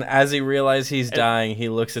 Then as he realizes he's dying, he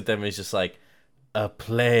looks at them and he's just like, a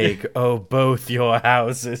plague, oh, both your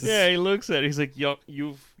houses. Yeah, he looks at it. He's like, yo,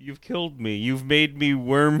 you've killed me. You've made me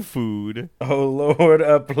worm food. Oh, Lord,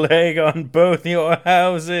 a plague on both your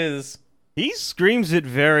houses. He screams it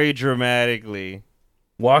very dramatically.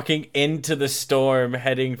 Walking into the storm,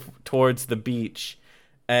 heading towards the beach.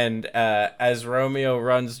 And as Romeo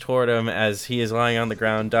runs toward him, as he is lying on the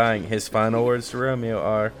ground dying, his final words to Romeo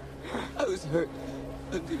are, I was hurt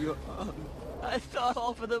under your arm. I thought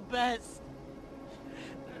all for the best.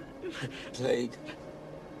 Plague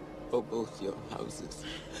for both your houses.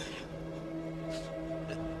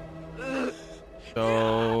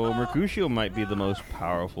 So Mercutio might be the most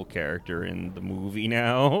powerful character in the movie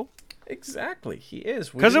now. Exactly, he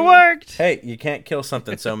is. Because it worked! Hey, you can't kill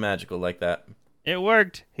something so magical like that. It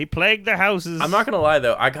worked. He plagued the houses. I'm not going to lie,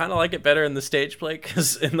 though. I kind of like it better in the stage play,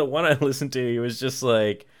 because in the one I listened to, he was just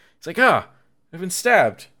like, it's like, I've been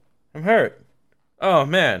stabbed. I'm hurt. Oh,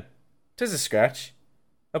 man. 'Tis a scratch.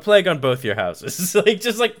 A plague on both your houses.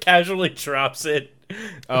 Just casually drops it.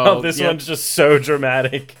 Oh, this one's just so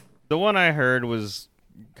dramatic. The one I heard was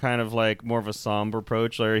kind of like more of a somber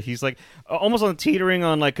approach, where he's like almost on teetering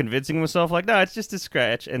on like convincing himself, like, no, it's just a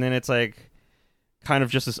scratch, and then it's like kind of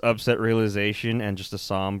just this upset realization and just a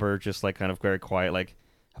somber, just like kind of very quiet, like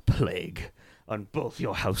a plague on both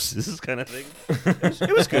your houses kind of thing.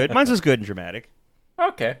 It was good. Mine was good and dramatic.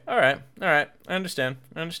 Okay, all right. I understand.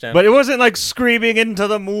 But it wasn't like screaming into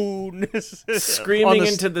the moon. Screaming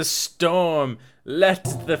into the storm.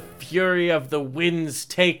 Let the fury of the winds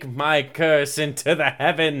take my curse into the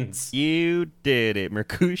heavens. You did it,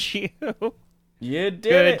 Mercutio. You did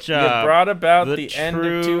Good it. job. You brought about the true end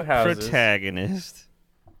of two houses. Protagonist.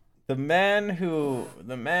 The man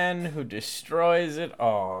who destroys it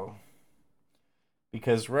all.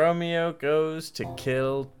 Because Romeo goes to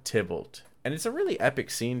kill Tybalt. And it's a really epic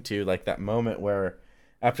scene, too, like that moment where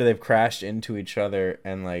after they've crashed into each other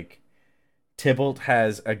and, like, Tybalt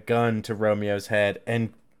has a gun to Romeo's head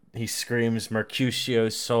and he screams,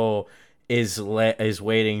 Mercutio's soul is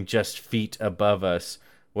waiting just feet above us,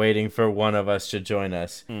 waiting for one of us to join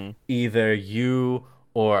us. Either you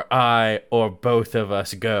or I or both of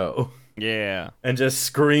us go. Yeah. And just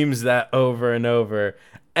screams that over and over.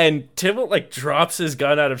 And Tybalt, like, drops his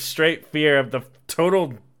gun out of straight fear of the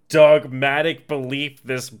total dogmatic belief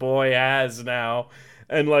this boy has now,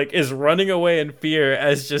 and like is running away in fear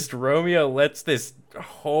as just Romeo lets this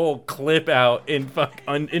whole clip out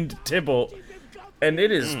into Tybalt, and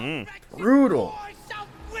it is brutal.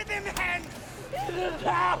 With him, Hen! Either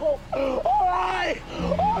thou or I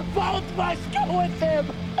or both must go with him!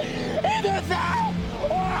 Either thou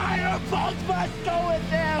or I or both must go with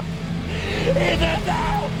him! Either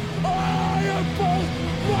thou or I or both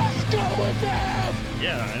must go with him!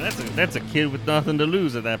 Yeah, and that's a kid with nothing to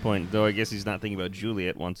lose at that point. Though I guess he's not thinking about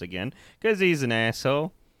Juliet once again, because he's an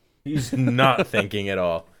asshole. He's not thinking at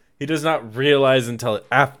all. He does not realize until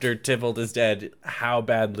after Tybalt is dead how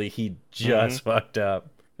badly he just fucked up.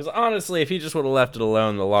 Because honestly, if he just would have left it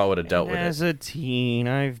alone, the law would have dealt with it. As a teen,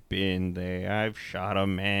 I've been there. I've shot a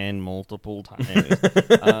man multiple times.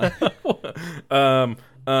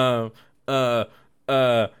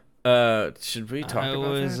 Should we talk I about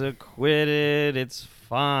was that? acquitted. It's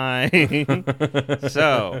fine.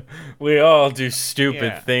 So we all do stupid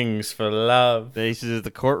Yeah. things for love. they said the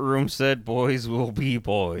courtroom said boys will be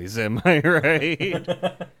boys. Am I right?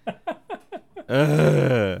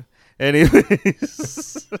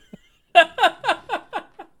 Anyways.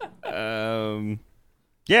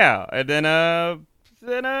 Yeah, and then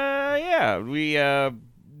we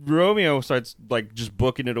Romeo starts like just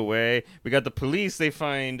booking it away. We got the police, they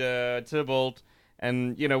find Tybalt,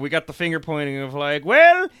 and we got the finger pointing of like,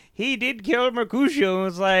 well, he did kill Mercutio.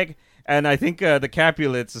 It's like, and I think the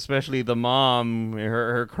Capulets, especially the mom,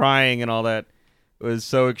 her crying and all that, was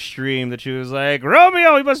so extreme that she was like,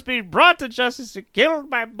 Romeo, he must be brought to justice. He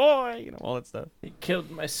killed my boy, all that stuff. He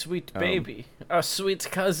killed my sweet baby, our sweet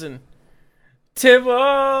cousin,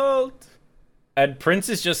 Tybalt. And Prince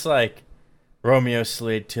is just like, Romeo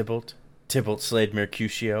slayed Tybalt, Tybalt slayed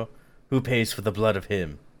Mercutio. Who pays for the blood of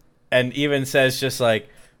him? And even says just like,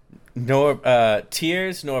 nor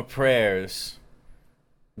tears nor prayers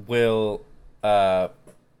will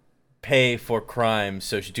pay for crimes,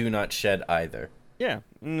 so do not shed either. Yeah,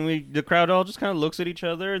 and the crowd all just kind of looks at each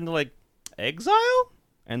other and they're like, exile?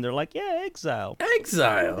 And they're like, yeah, exile.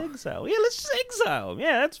 Exile. Exile. Yeah, let's just exile him.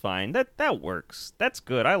 Yeah, that's fine. That works. That's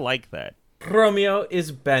good. I like that. Romeo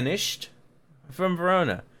is banished from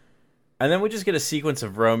Verona. And then we just get a sequence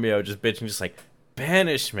of Romeo just bitching, just like,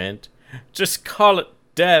 banishment? Just call it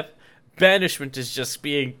death. Banishment is just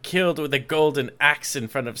being killed with a golden axe in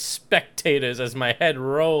front of spectators as my head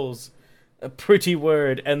rolls. A pretty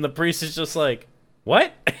word. And the priest is just like,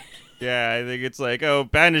 what? Yeah, I think it's like, oh,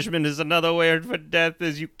 banishment is another word for death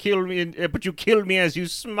as you kill me, but you kill me as you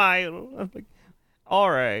smile. I'm like,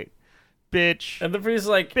 all right, bitch. And the priest is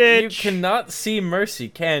like, Bitch. you cannot see mercy,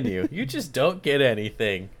 can you? You just don't get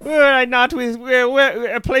anything. Were I not with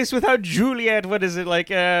a place without Juliet? What is it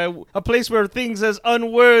like? A place where things as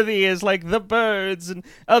unworthy as like the birds and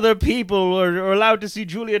other people are allowed to see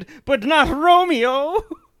Juliet, but not Romeo.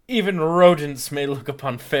 Even rodents may look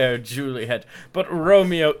upon fair Juliet, but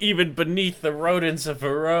Romeo, even beneath the rodents of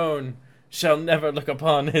Verone, shall never look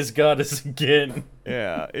upon his goddess again.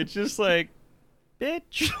 Yeah, it's just like,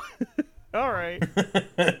 bitch. All right.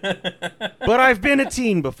 But I've been a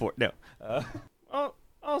teen before. No.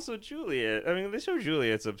 Also, Juliet. I mean, they show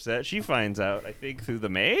Juliet's upset. She finds out, I think, through the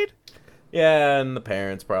maid Yeah, and the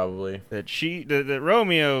parents probably. that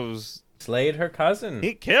Romeo's... Slayed her cousin.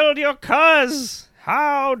 He killed your cuz.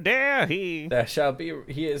 How dare he?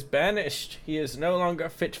 He is banished. He is no longer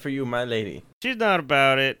fit for you, my lady. She's not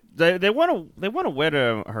about it. They want to wed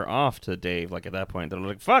her off to Dave. Like at that point, they're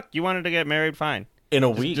like, "Fuck, you wanted to get married? Fine." In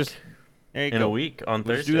a week. There you In go. a week on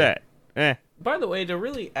Thursday. Let's do that. By the way, to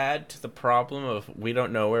really add to the problem of we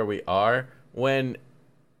don't know where we are, when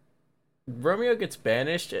Romeo gets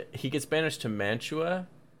banished, he gets banished to Mantua.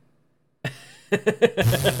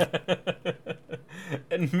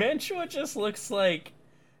 And Mantua just looks like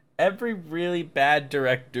every really bad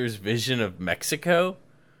director's vision of Mexico.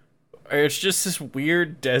 Or it's just this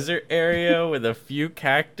weird desert area with a few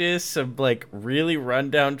cactus, some like really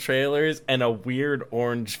rundown trailers, and a weird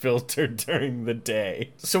orange filter during the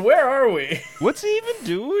day. So where are we? What's he even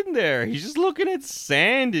doing there? He's just looking at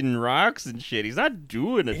sand and rocks and shit. He's not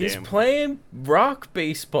doing a He's damn. playing rock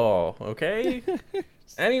baseball, okay?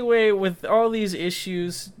 Anyway, with all these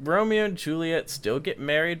issues, Romeo and Juliet still get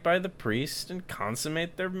married by the priest and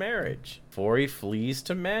consummate their marriage before he flees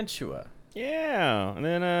to Mantua. Yeah, and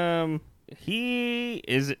then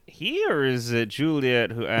is it he or is it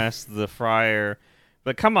Juliet who asked the friar?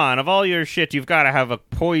 But come on, of all your shit, you've got to have a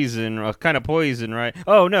kind of poison, right?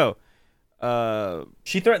 Oh no,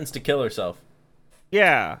 She threatens to kill herself.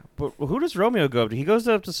 yeah. But who does Romeo go up to? He goes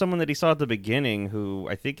up to someone that he saw at the beginning. Who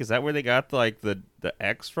I think is that where they got like the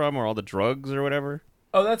X from, or all the drugs or whatever.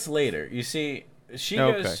 Oh, that's later. You see, she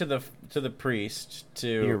Okay. goes to the priest to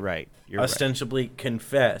You're right. You're ostensibly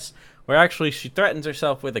confess. Where actually she threatens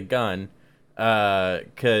herself with a gun,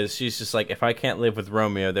 because she's just like, if I can't live with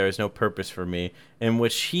Romeo, there is no purpose for me. In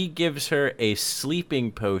which he gives her a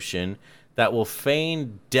sleeping potion that will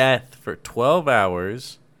feign death for 12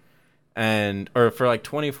 hours, or for like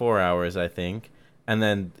 24 hours, I think, and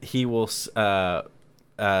then he will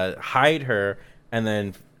hide her and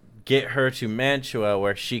then get her to Mantua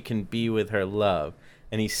where she can be with her love.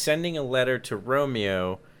 And he's sending a letter to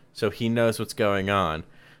Romeo so he knows what's going on.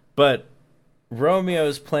 But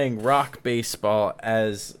Romeo's playing rock baseball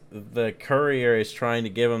as the courier is trying to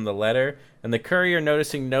give him the letter, and the courier,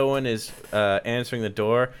 noticing no one is answering the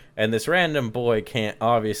door, and this random boy can't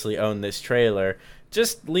obviously own this trailer,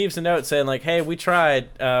 just leaves a note saying, like, hey, we tried.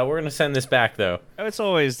 We're going to send this back, though. It's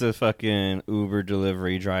always the fucking Uber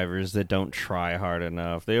delivery drivers that don't try hard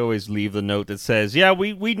enough. They always leave the note that says, yeah,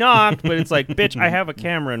 we knocked, but it's like, bitch, I have a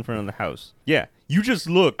camera in front of the house. Yeah, you just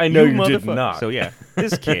look. I know you did not. So, yeah,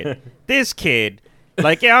 this kid,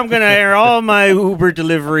 like, yeah, I'm going to air all my Uber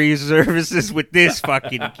delivery services with this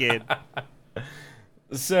fucking kid.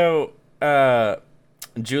 So,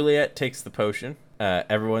 Juliet takes the potion.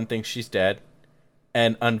 Everyone thinks she's dead.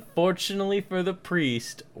 And unfortunately for the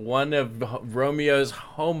priest, one of Romeo's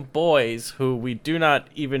homeboys, who we do not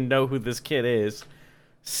even know who this kid is,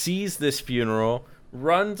 sees this funeral,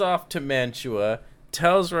 runs off to Mantua,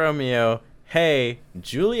 tells Romeo, hey,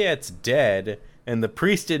 Juliet's dead, and the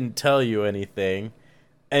priest didn't tell you anything.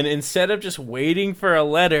 And instead of just waiting for a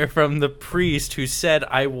letter from the priest who said,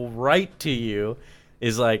 I will write to you,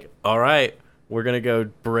 is like, all right, we're going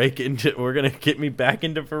to get me back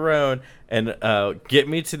into Verone and get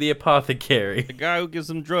me to the apothecary. The guy who gives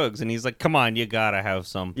him drugs, and he's like, come on, you gotta have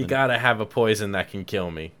something. You gotta have a poison that can kill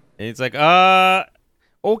me. And it's like,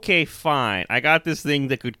 okay, fine. I got this thing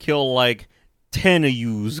that could kill, like, 10 of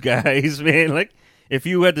yous guys, man. Like, if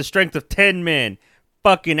you had the strength of 10 men,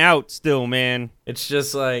 fucking out still, man. It's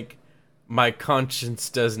just like, my conscience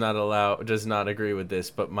does not agree with this,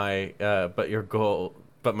 but my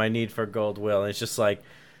need for gold will. And it's just like,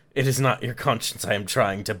 it is not your conscience I am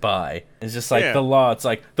trying to buy. It's just like the law. It's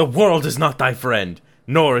like, the world is not thy friend,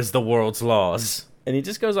 nor is the world's laws. And he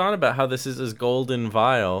just goes on about how this is his golden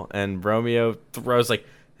vial, and Romeo throws like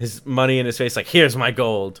his money in his face, like, here's my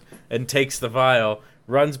gold, and takes the vial,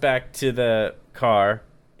 runs back to the car.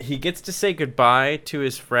 He gets to say goodbye to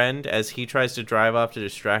his friend as he tries to drive off to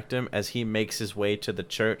distract him as he makes his way to the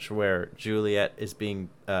church where Juliet is being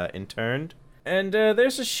interned. And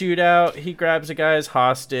there's a shootout. He grabs a guy as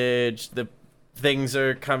hostage. The things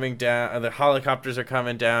are coming down. The helicopters are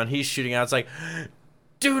coming down. He's shooting out. It's like,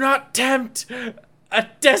 do not tempt a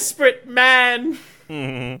desperate man.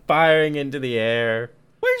 Firing into the air.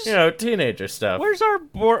 Where's, teenager stuff. Where's our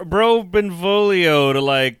bro Benvolio to,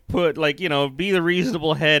 like, put, like, be the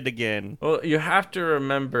reasonable head again? Well, you have to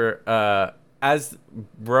remember, as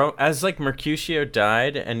like Mercutio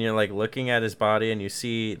died and you're like looking at his body and you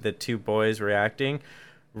see the two boys reacting,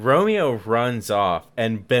 Romeo runs off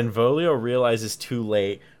and Benvolio realizes too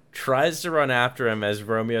late, tries to run after him as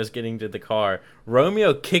Romeo's getting to the car.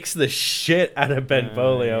 Romeo kicks the shit out of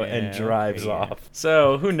Benvolio and drives off.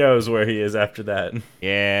 So who knows where he is after that.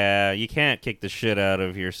 Yeah, you can't kick the shit out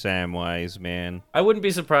of your Samwise, man. I wouldn't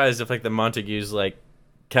be surprised if like the Montagues like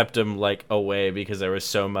kept him like away because there was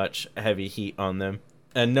so much heavy heat on them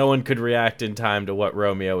and no one could react in time to what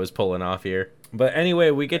Romeo was pulling off here. But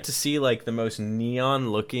anyway, we get to see like the most neon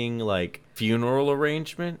looking like funeral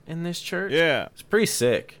arrangement in this church. Yeah, it's pretty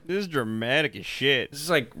sick. This is dramatic as shit. This is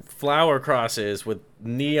like flower crosses with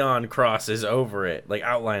neon crosses over it, like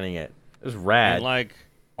outlining it. It was rad. And like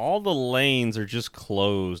all the lanes are just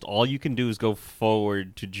closed. All you can do is go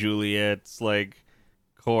forward to Juliet's like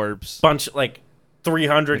corpse. Bunch like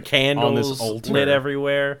 300 candles altar. Lit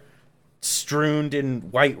everywhere, strewn in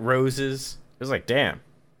white roses. It was like, damn.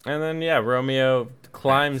 And then, Romeo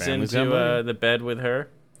climbs into the bed with her,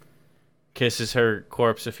 kisses her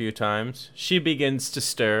corpse a few times. She begins to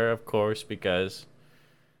stir, of course, because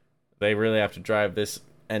they really have to drive this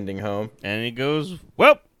ending home. And he goes,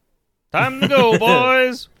 well, time to go,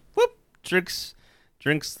 boys. Whoop. Drinks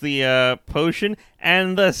the potion.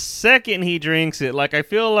 And the second he drinks it, like, I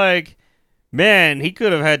feel like, man, he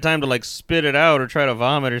could have had time to, like, spit it out or try to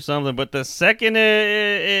vomit or something. But the second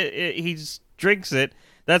he drinks it,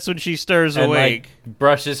 that's when she stirs awake. Like,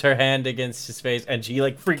 brushes her hand against his face, and she,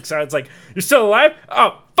 like, freaks out. It's like, you're still alive?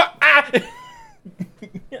 Oh, fuck! Ah!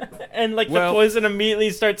 And, like, the poison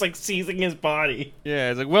immediately starts, like, seizing his body.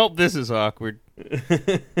 Yeah, it's like, well, this is awkward.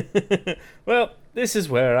 Well, this is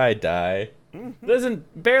where I die.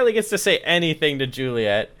 Barely gets to say anything to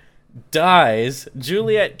Juliet. Dies.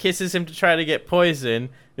 Juliet kisses him to try to get poison.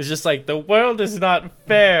 It's just like, the world is not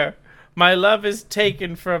fair. My love is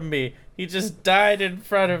taken from me. He just died in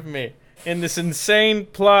front of me in this insane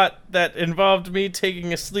plot that involved me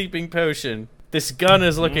taking a sleeping potion. This gun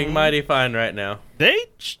is looking mighty fine right now. They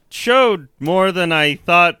showed more than I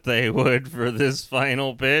thought they would for this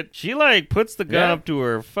final bit. She, like, puts the gun up to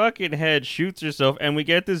her fucking head, shoots herself, and we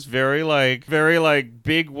get this very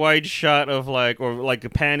big wide shot of, like, or, like,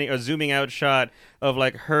 a zooming out shot of,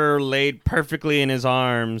 like, her laid perfectly in his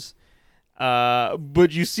arms.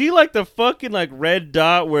 But you see like the fucking like red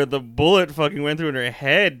dot where the bullet fucking went through in her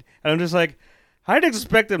head, and I'm just like, I'd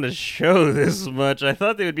expect them to show this much. I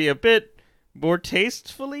thought they would be a bit more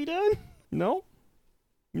tastefully done. No.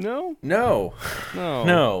 And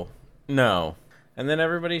then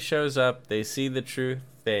everybody shows up. They see the truth.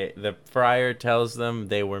 The friar tells them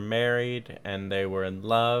they were married and they were in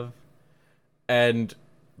love. And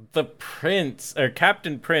the prince, or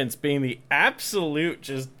Captain Prince, being the absolute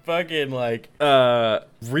just fucking like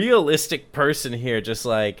realistic person here, just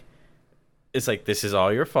like, it's like, this is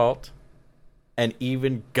all your fault. And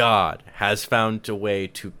even God has found a way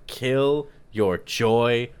to kill your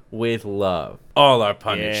joy with love. All are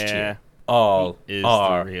punished here. All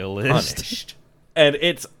are the realist. Punished. And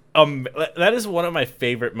it's that is one of my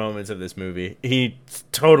favorite moments of this movie. He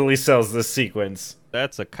totally sells this sequence.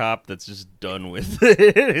 That's a cop that's just done with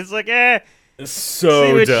it. It's like, so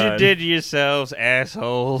see what done. You did to yourselves,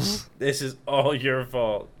 assholes. This is all your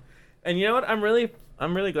fault. And you know what? I'm really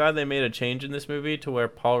glad they made a change in this movie to where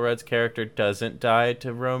Paul Rudd's character doesn't die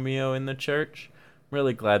to Romeo in the church. I'm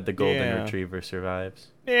really glad the golden retriever survives.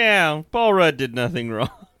 Yeah, Paul Rudd did nothing wrong.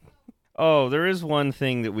 Oh, there is one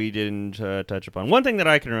thing that we didn't touch upon. One thing that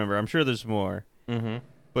I can remember. I'm sure there's more. Mm-hmm.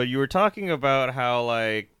 But you were talking about how,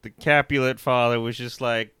 like, the Capulet father was just,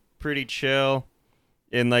 like, pretty chill.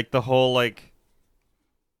 In, like, the whole, like,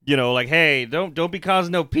 you know, like, hey, don't be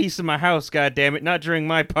causing no peace in my house, goddammit. Not during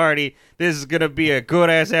my party. This is going to be a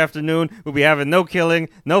good-ass afternoon. We'll be having no killing,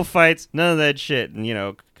 no fights, none of that shit. And, you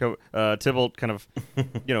know, Tybalt kind of,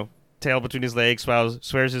 you know, tail between his legs,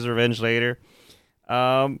 swears his revenge later.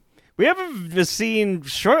 We have a scene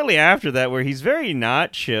shortly after that where he's very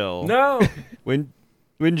not chill. No.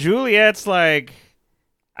 When Juliet's like,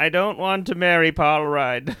 I don't want to marry Paul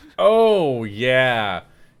Rudd. Oh, yeah.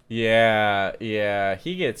 Yeah.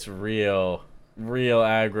 He gets real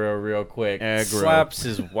aggro real quick. Slaps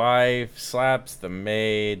his wife, slaps the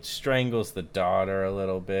maid, strangles the daughter a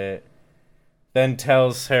little bit. Then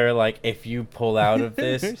tells her, like, if you pull out of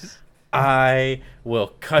this, I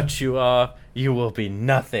will cut you off. You will be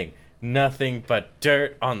nothing but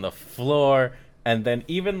dirt on the floor. And then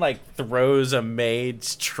even, like, throws a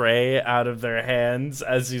maid's tray out of their hands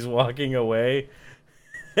as he's walking away.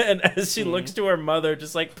 And as she looks to her mother,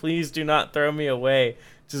 just like, please do not throw me away.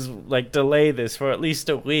 Just, like, delay this for at least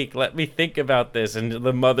a week. Let me think about this. And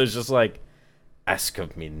the mother's just like, ask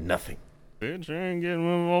of me nothing. Bitch, I ain't getting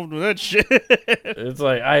involved with that shit. It's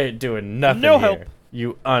like, I ain't doing nothing No here, help.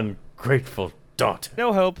 you ungrateful daughter.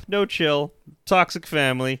 No help, no chill, toxic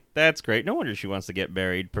family. That's great. No wonder she wants to get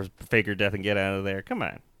married, fake her death, and get out of there. Come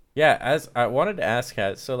on. Yeah, as I wanted to ask,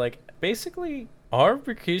 Kat, so, like, basically, are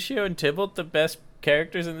Mercutio and Tybalt the best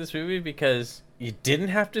characters in this movie? Because you didn't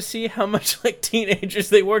have to see how much like teenagers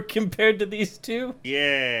they were compared to these two.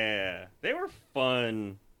 Yeah, they were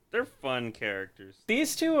fun. They're fun characters.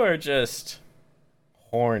 These two are just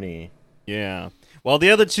horny. Yeah. While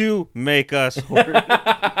the other two make us horny.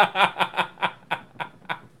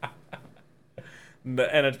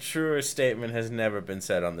 And a truer statement has never been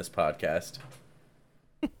said on this podcast.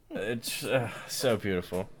 It's so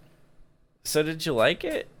beautiful. So did you like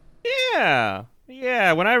it? Yeah.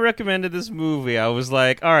 Yeah, when I recommended this movie, I was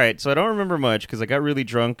like, all right, so I don't remember much because I got really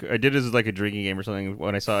drunk. I did it as like a drinking game or something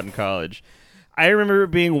when I saw it in college. I remember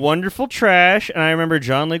it being wonderful trash, and I remember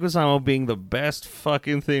John Leguizamo being the best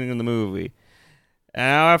fucking thing in the movie.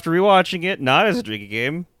 Now, after rewatching it, not as a drinking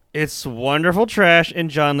game, it's wonderful trash, and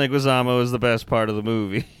John Leguizamo is the best part of the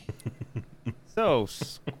movie. So,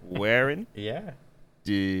 Squarin'? Yeah.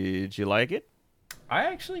 Did you like it? I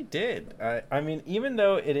actually did. I mean, even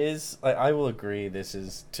though it is, I will agree, this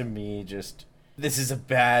is, to me, just, this is a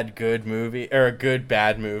bad good movie, or a good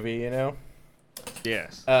bad movie, you know?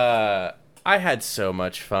 Yes. I had so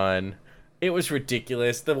much fun. It was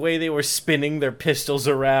ridiculous. The way they were spinning their pistols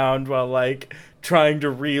around while, like, trying to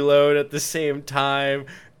reload at the same time.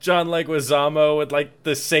 John Leguizamo with, like,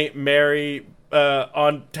 the Saint Mary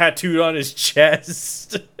tattooed on his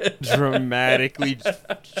chest. Dramatically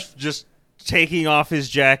just taking off his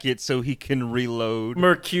jacket so he can reload.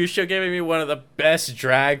 Mercutio giving me one of the best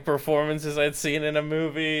drag performances I'd seen in a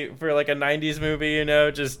movie for, like, a 90s movie, you know,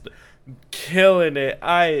 just killing it.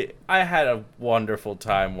 I had a wonderful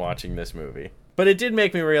time watching this movie. But it did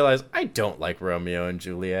make me realize I don't like Romeo and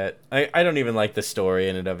Juliet. I don't even like the story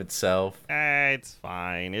in and of itself. It's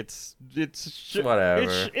fine. It's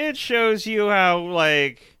whatever. It shows you how,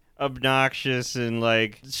 like, obnoxious and,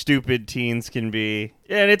 like, stupid teens can be.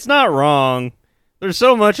 And it's not wrong. There's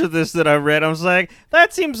so much of this that I've read. I was like,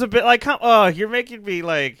 that seems a bit like, you're making me,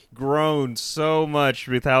 like, groan so much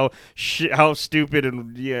with how stupid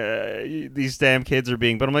and these damn kids are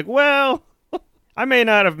being. But I'm like, well, I may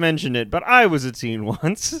not have mentioned it, but I was a teen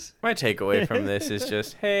once. My takeaway from this is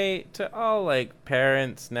just, hey, to all like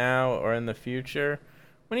parents now or in the future,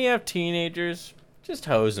 when you have teenagers, just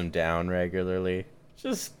hose them down regularly.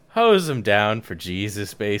 Just hose them down for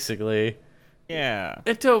Jesus, basically. Yeah.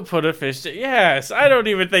 And don't put a fish. Yes, I don't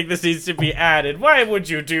even think this needs to be added. Why would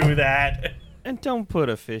you do that? And don't put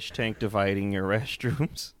a fish tank dividing your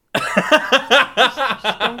restrooms.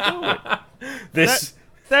 Just don't do it. This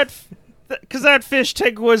Because that fish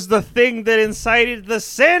tank was the thing that incited the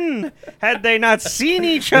sin. Had they not seen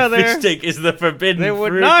each other, fish tank is the forbidden they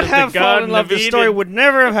would fruit not of have the fallen in Garden love. of This story Eden. would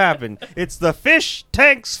never have happened. It's the fish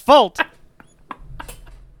tank's fault.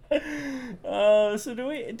 So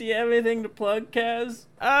do you have anything to plug, Kaz?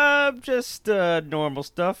 Just normal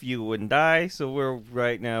stuff. You wouldn't die. So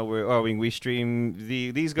we stream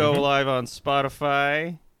these go live on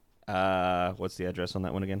Spotify. What's the address on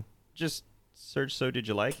that one again? Just search So Did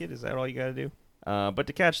You Like It? Is that all you gotta do? But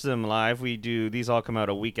to catch them live, these all come out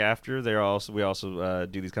a week after. We also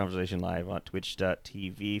do these conversations live on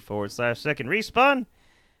twitch.tv/second respawn.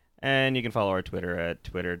 And you can follow our Twitter at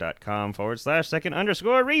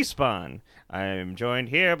twitter.com/second_respawn. I'm joined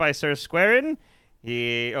here by Sir Squarin.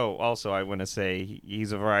 Also I want to say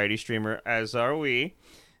he's a variety streamer, as are we.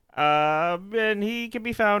 And he can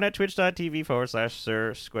be found at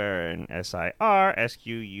twitch.tv/Sir Squarin,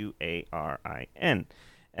 SIRSQUARIN.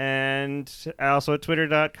 And also at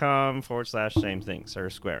twitter.com/same thing, Sir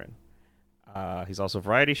Squarin. He's also a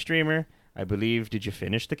variety streamer. I believe, did you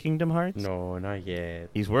finish the Kingdom Hearts? No, not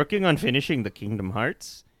yet. He's working on finishing the Kingdom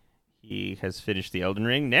Hearts. He has finished the Elden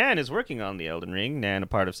Ring. Nan is working on the Elden Ring. Nan, a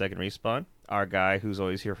part of Second Respawn. Our guy who's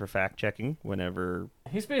always here for fact-checking whenever...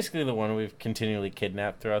 He's basically the one we've continually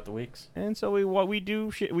kidnapped throughout the weeks. And so we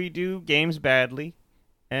do games badly,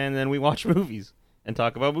 and then we watch movies and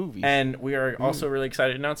talk about movies. And we are also really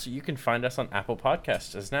excited to announce that you can find us on Apple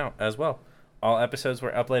Podcasts as well. All episodes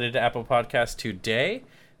were uploaded to Apple Podcasts today,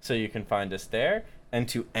 so you can find us there. And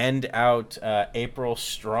to end out April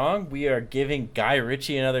strong, we are giving Guy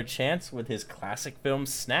Ritchie another chance with his classic film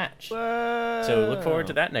Snatch. Whoa. So look forward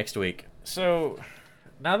to that next week. So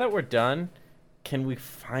now that we're done, can we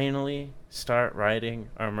finally start writing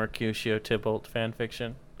our Mercutio Tybalt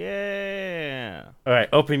fanfiction? Yeah. All right,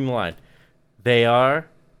 opening the line. They are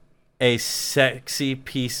a sexy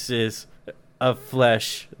pieces of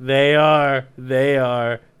flesh. They are.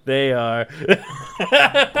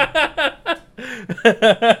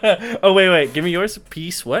 Oh, wait. Give me yours.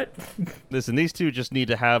 Peace what? Listen, these two just need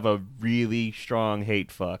to have a really strong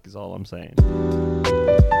hate fuck is all I'm saying.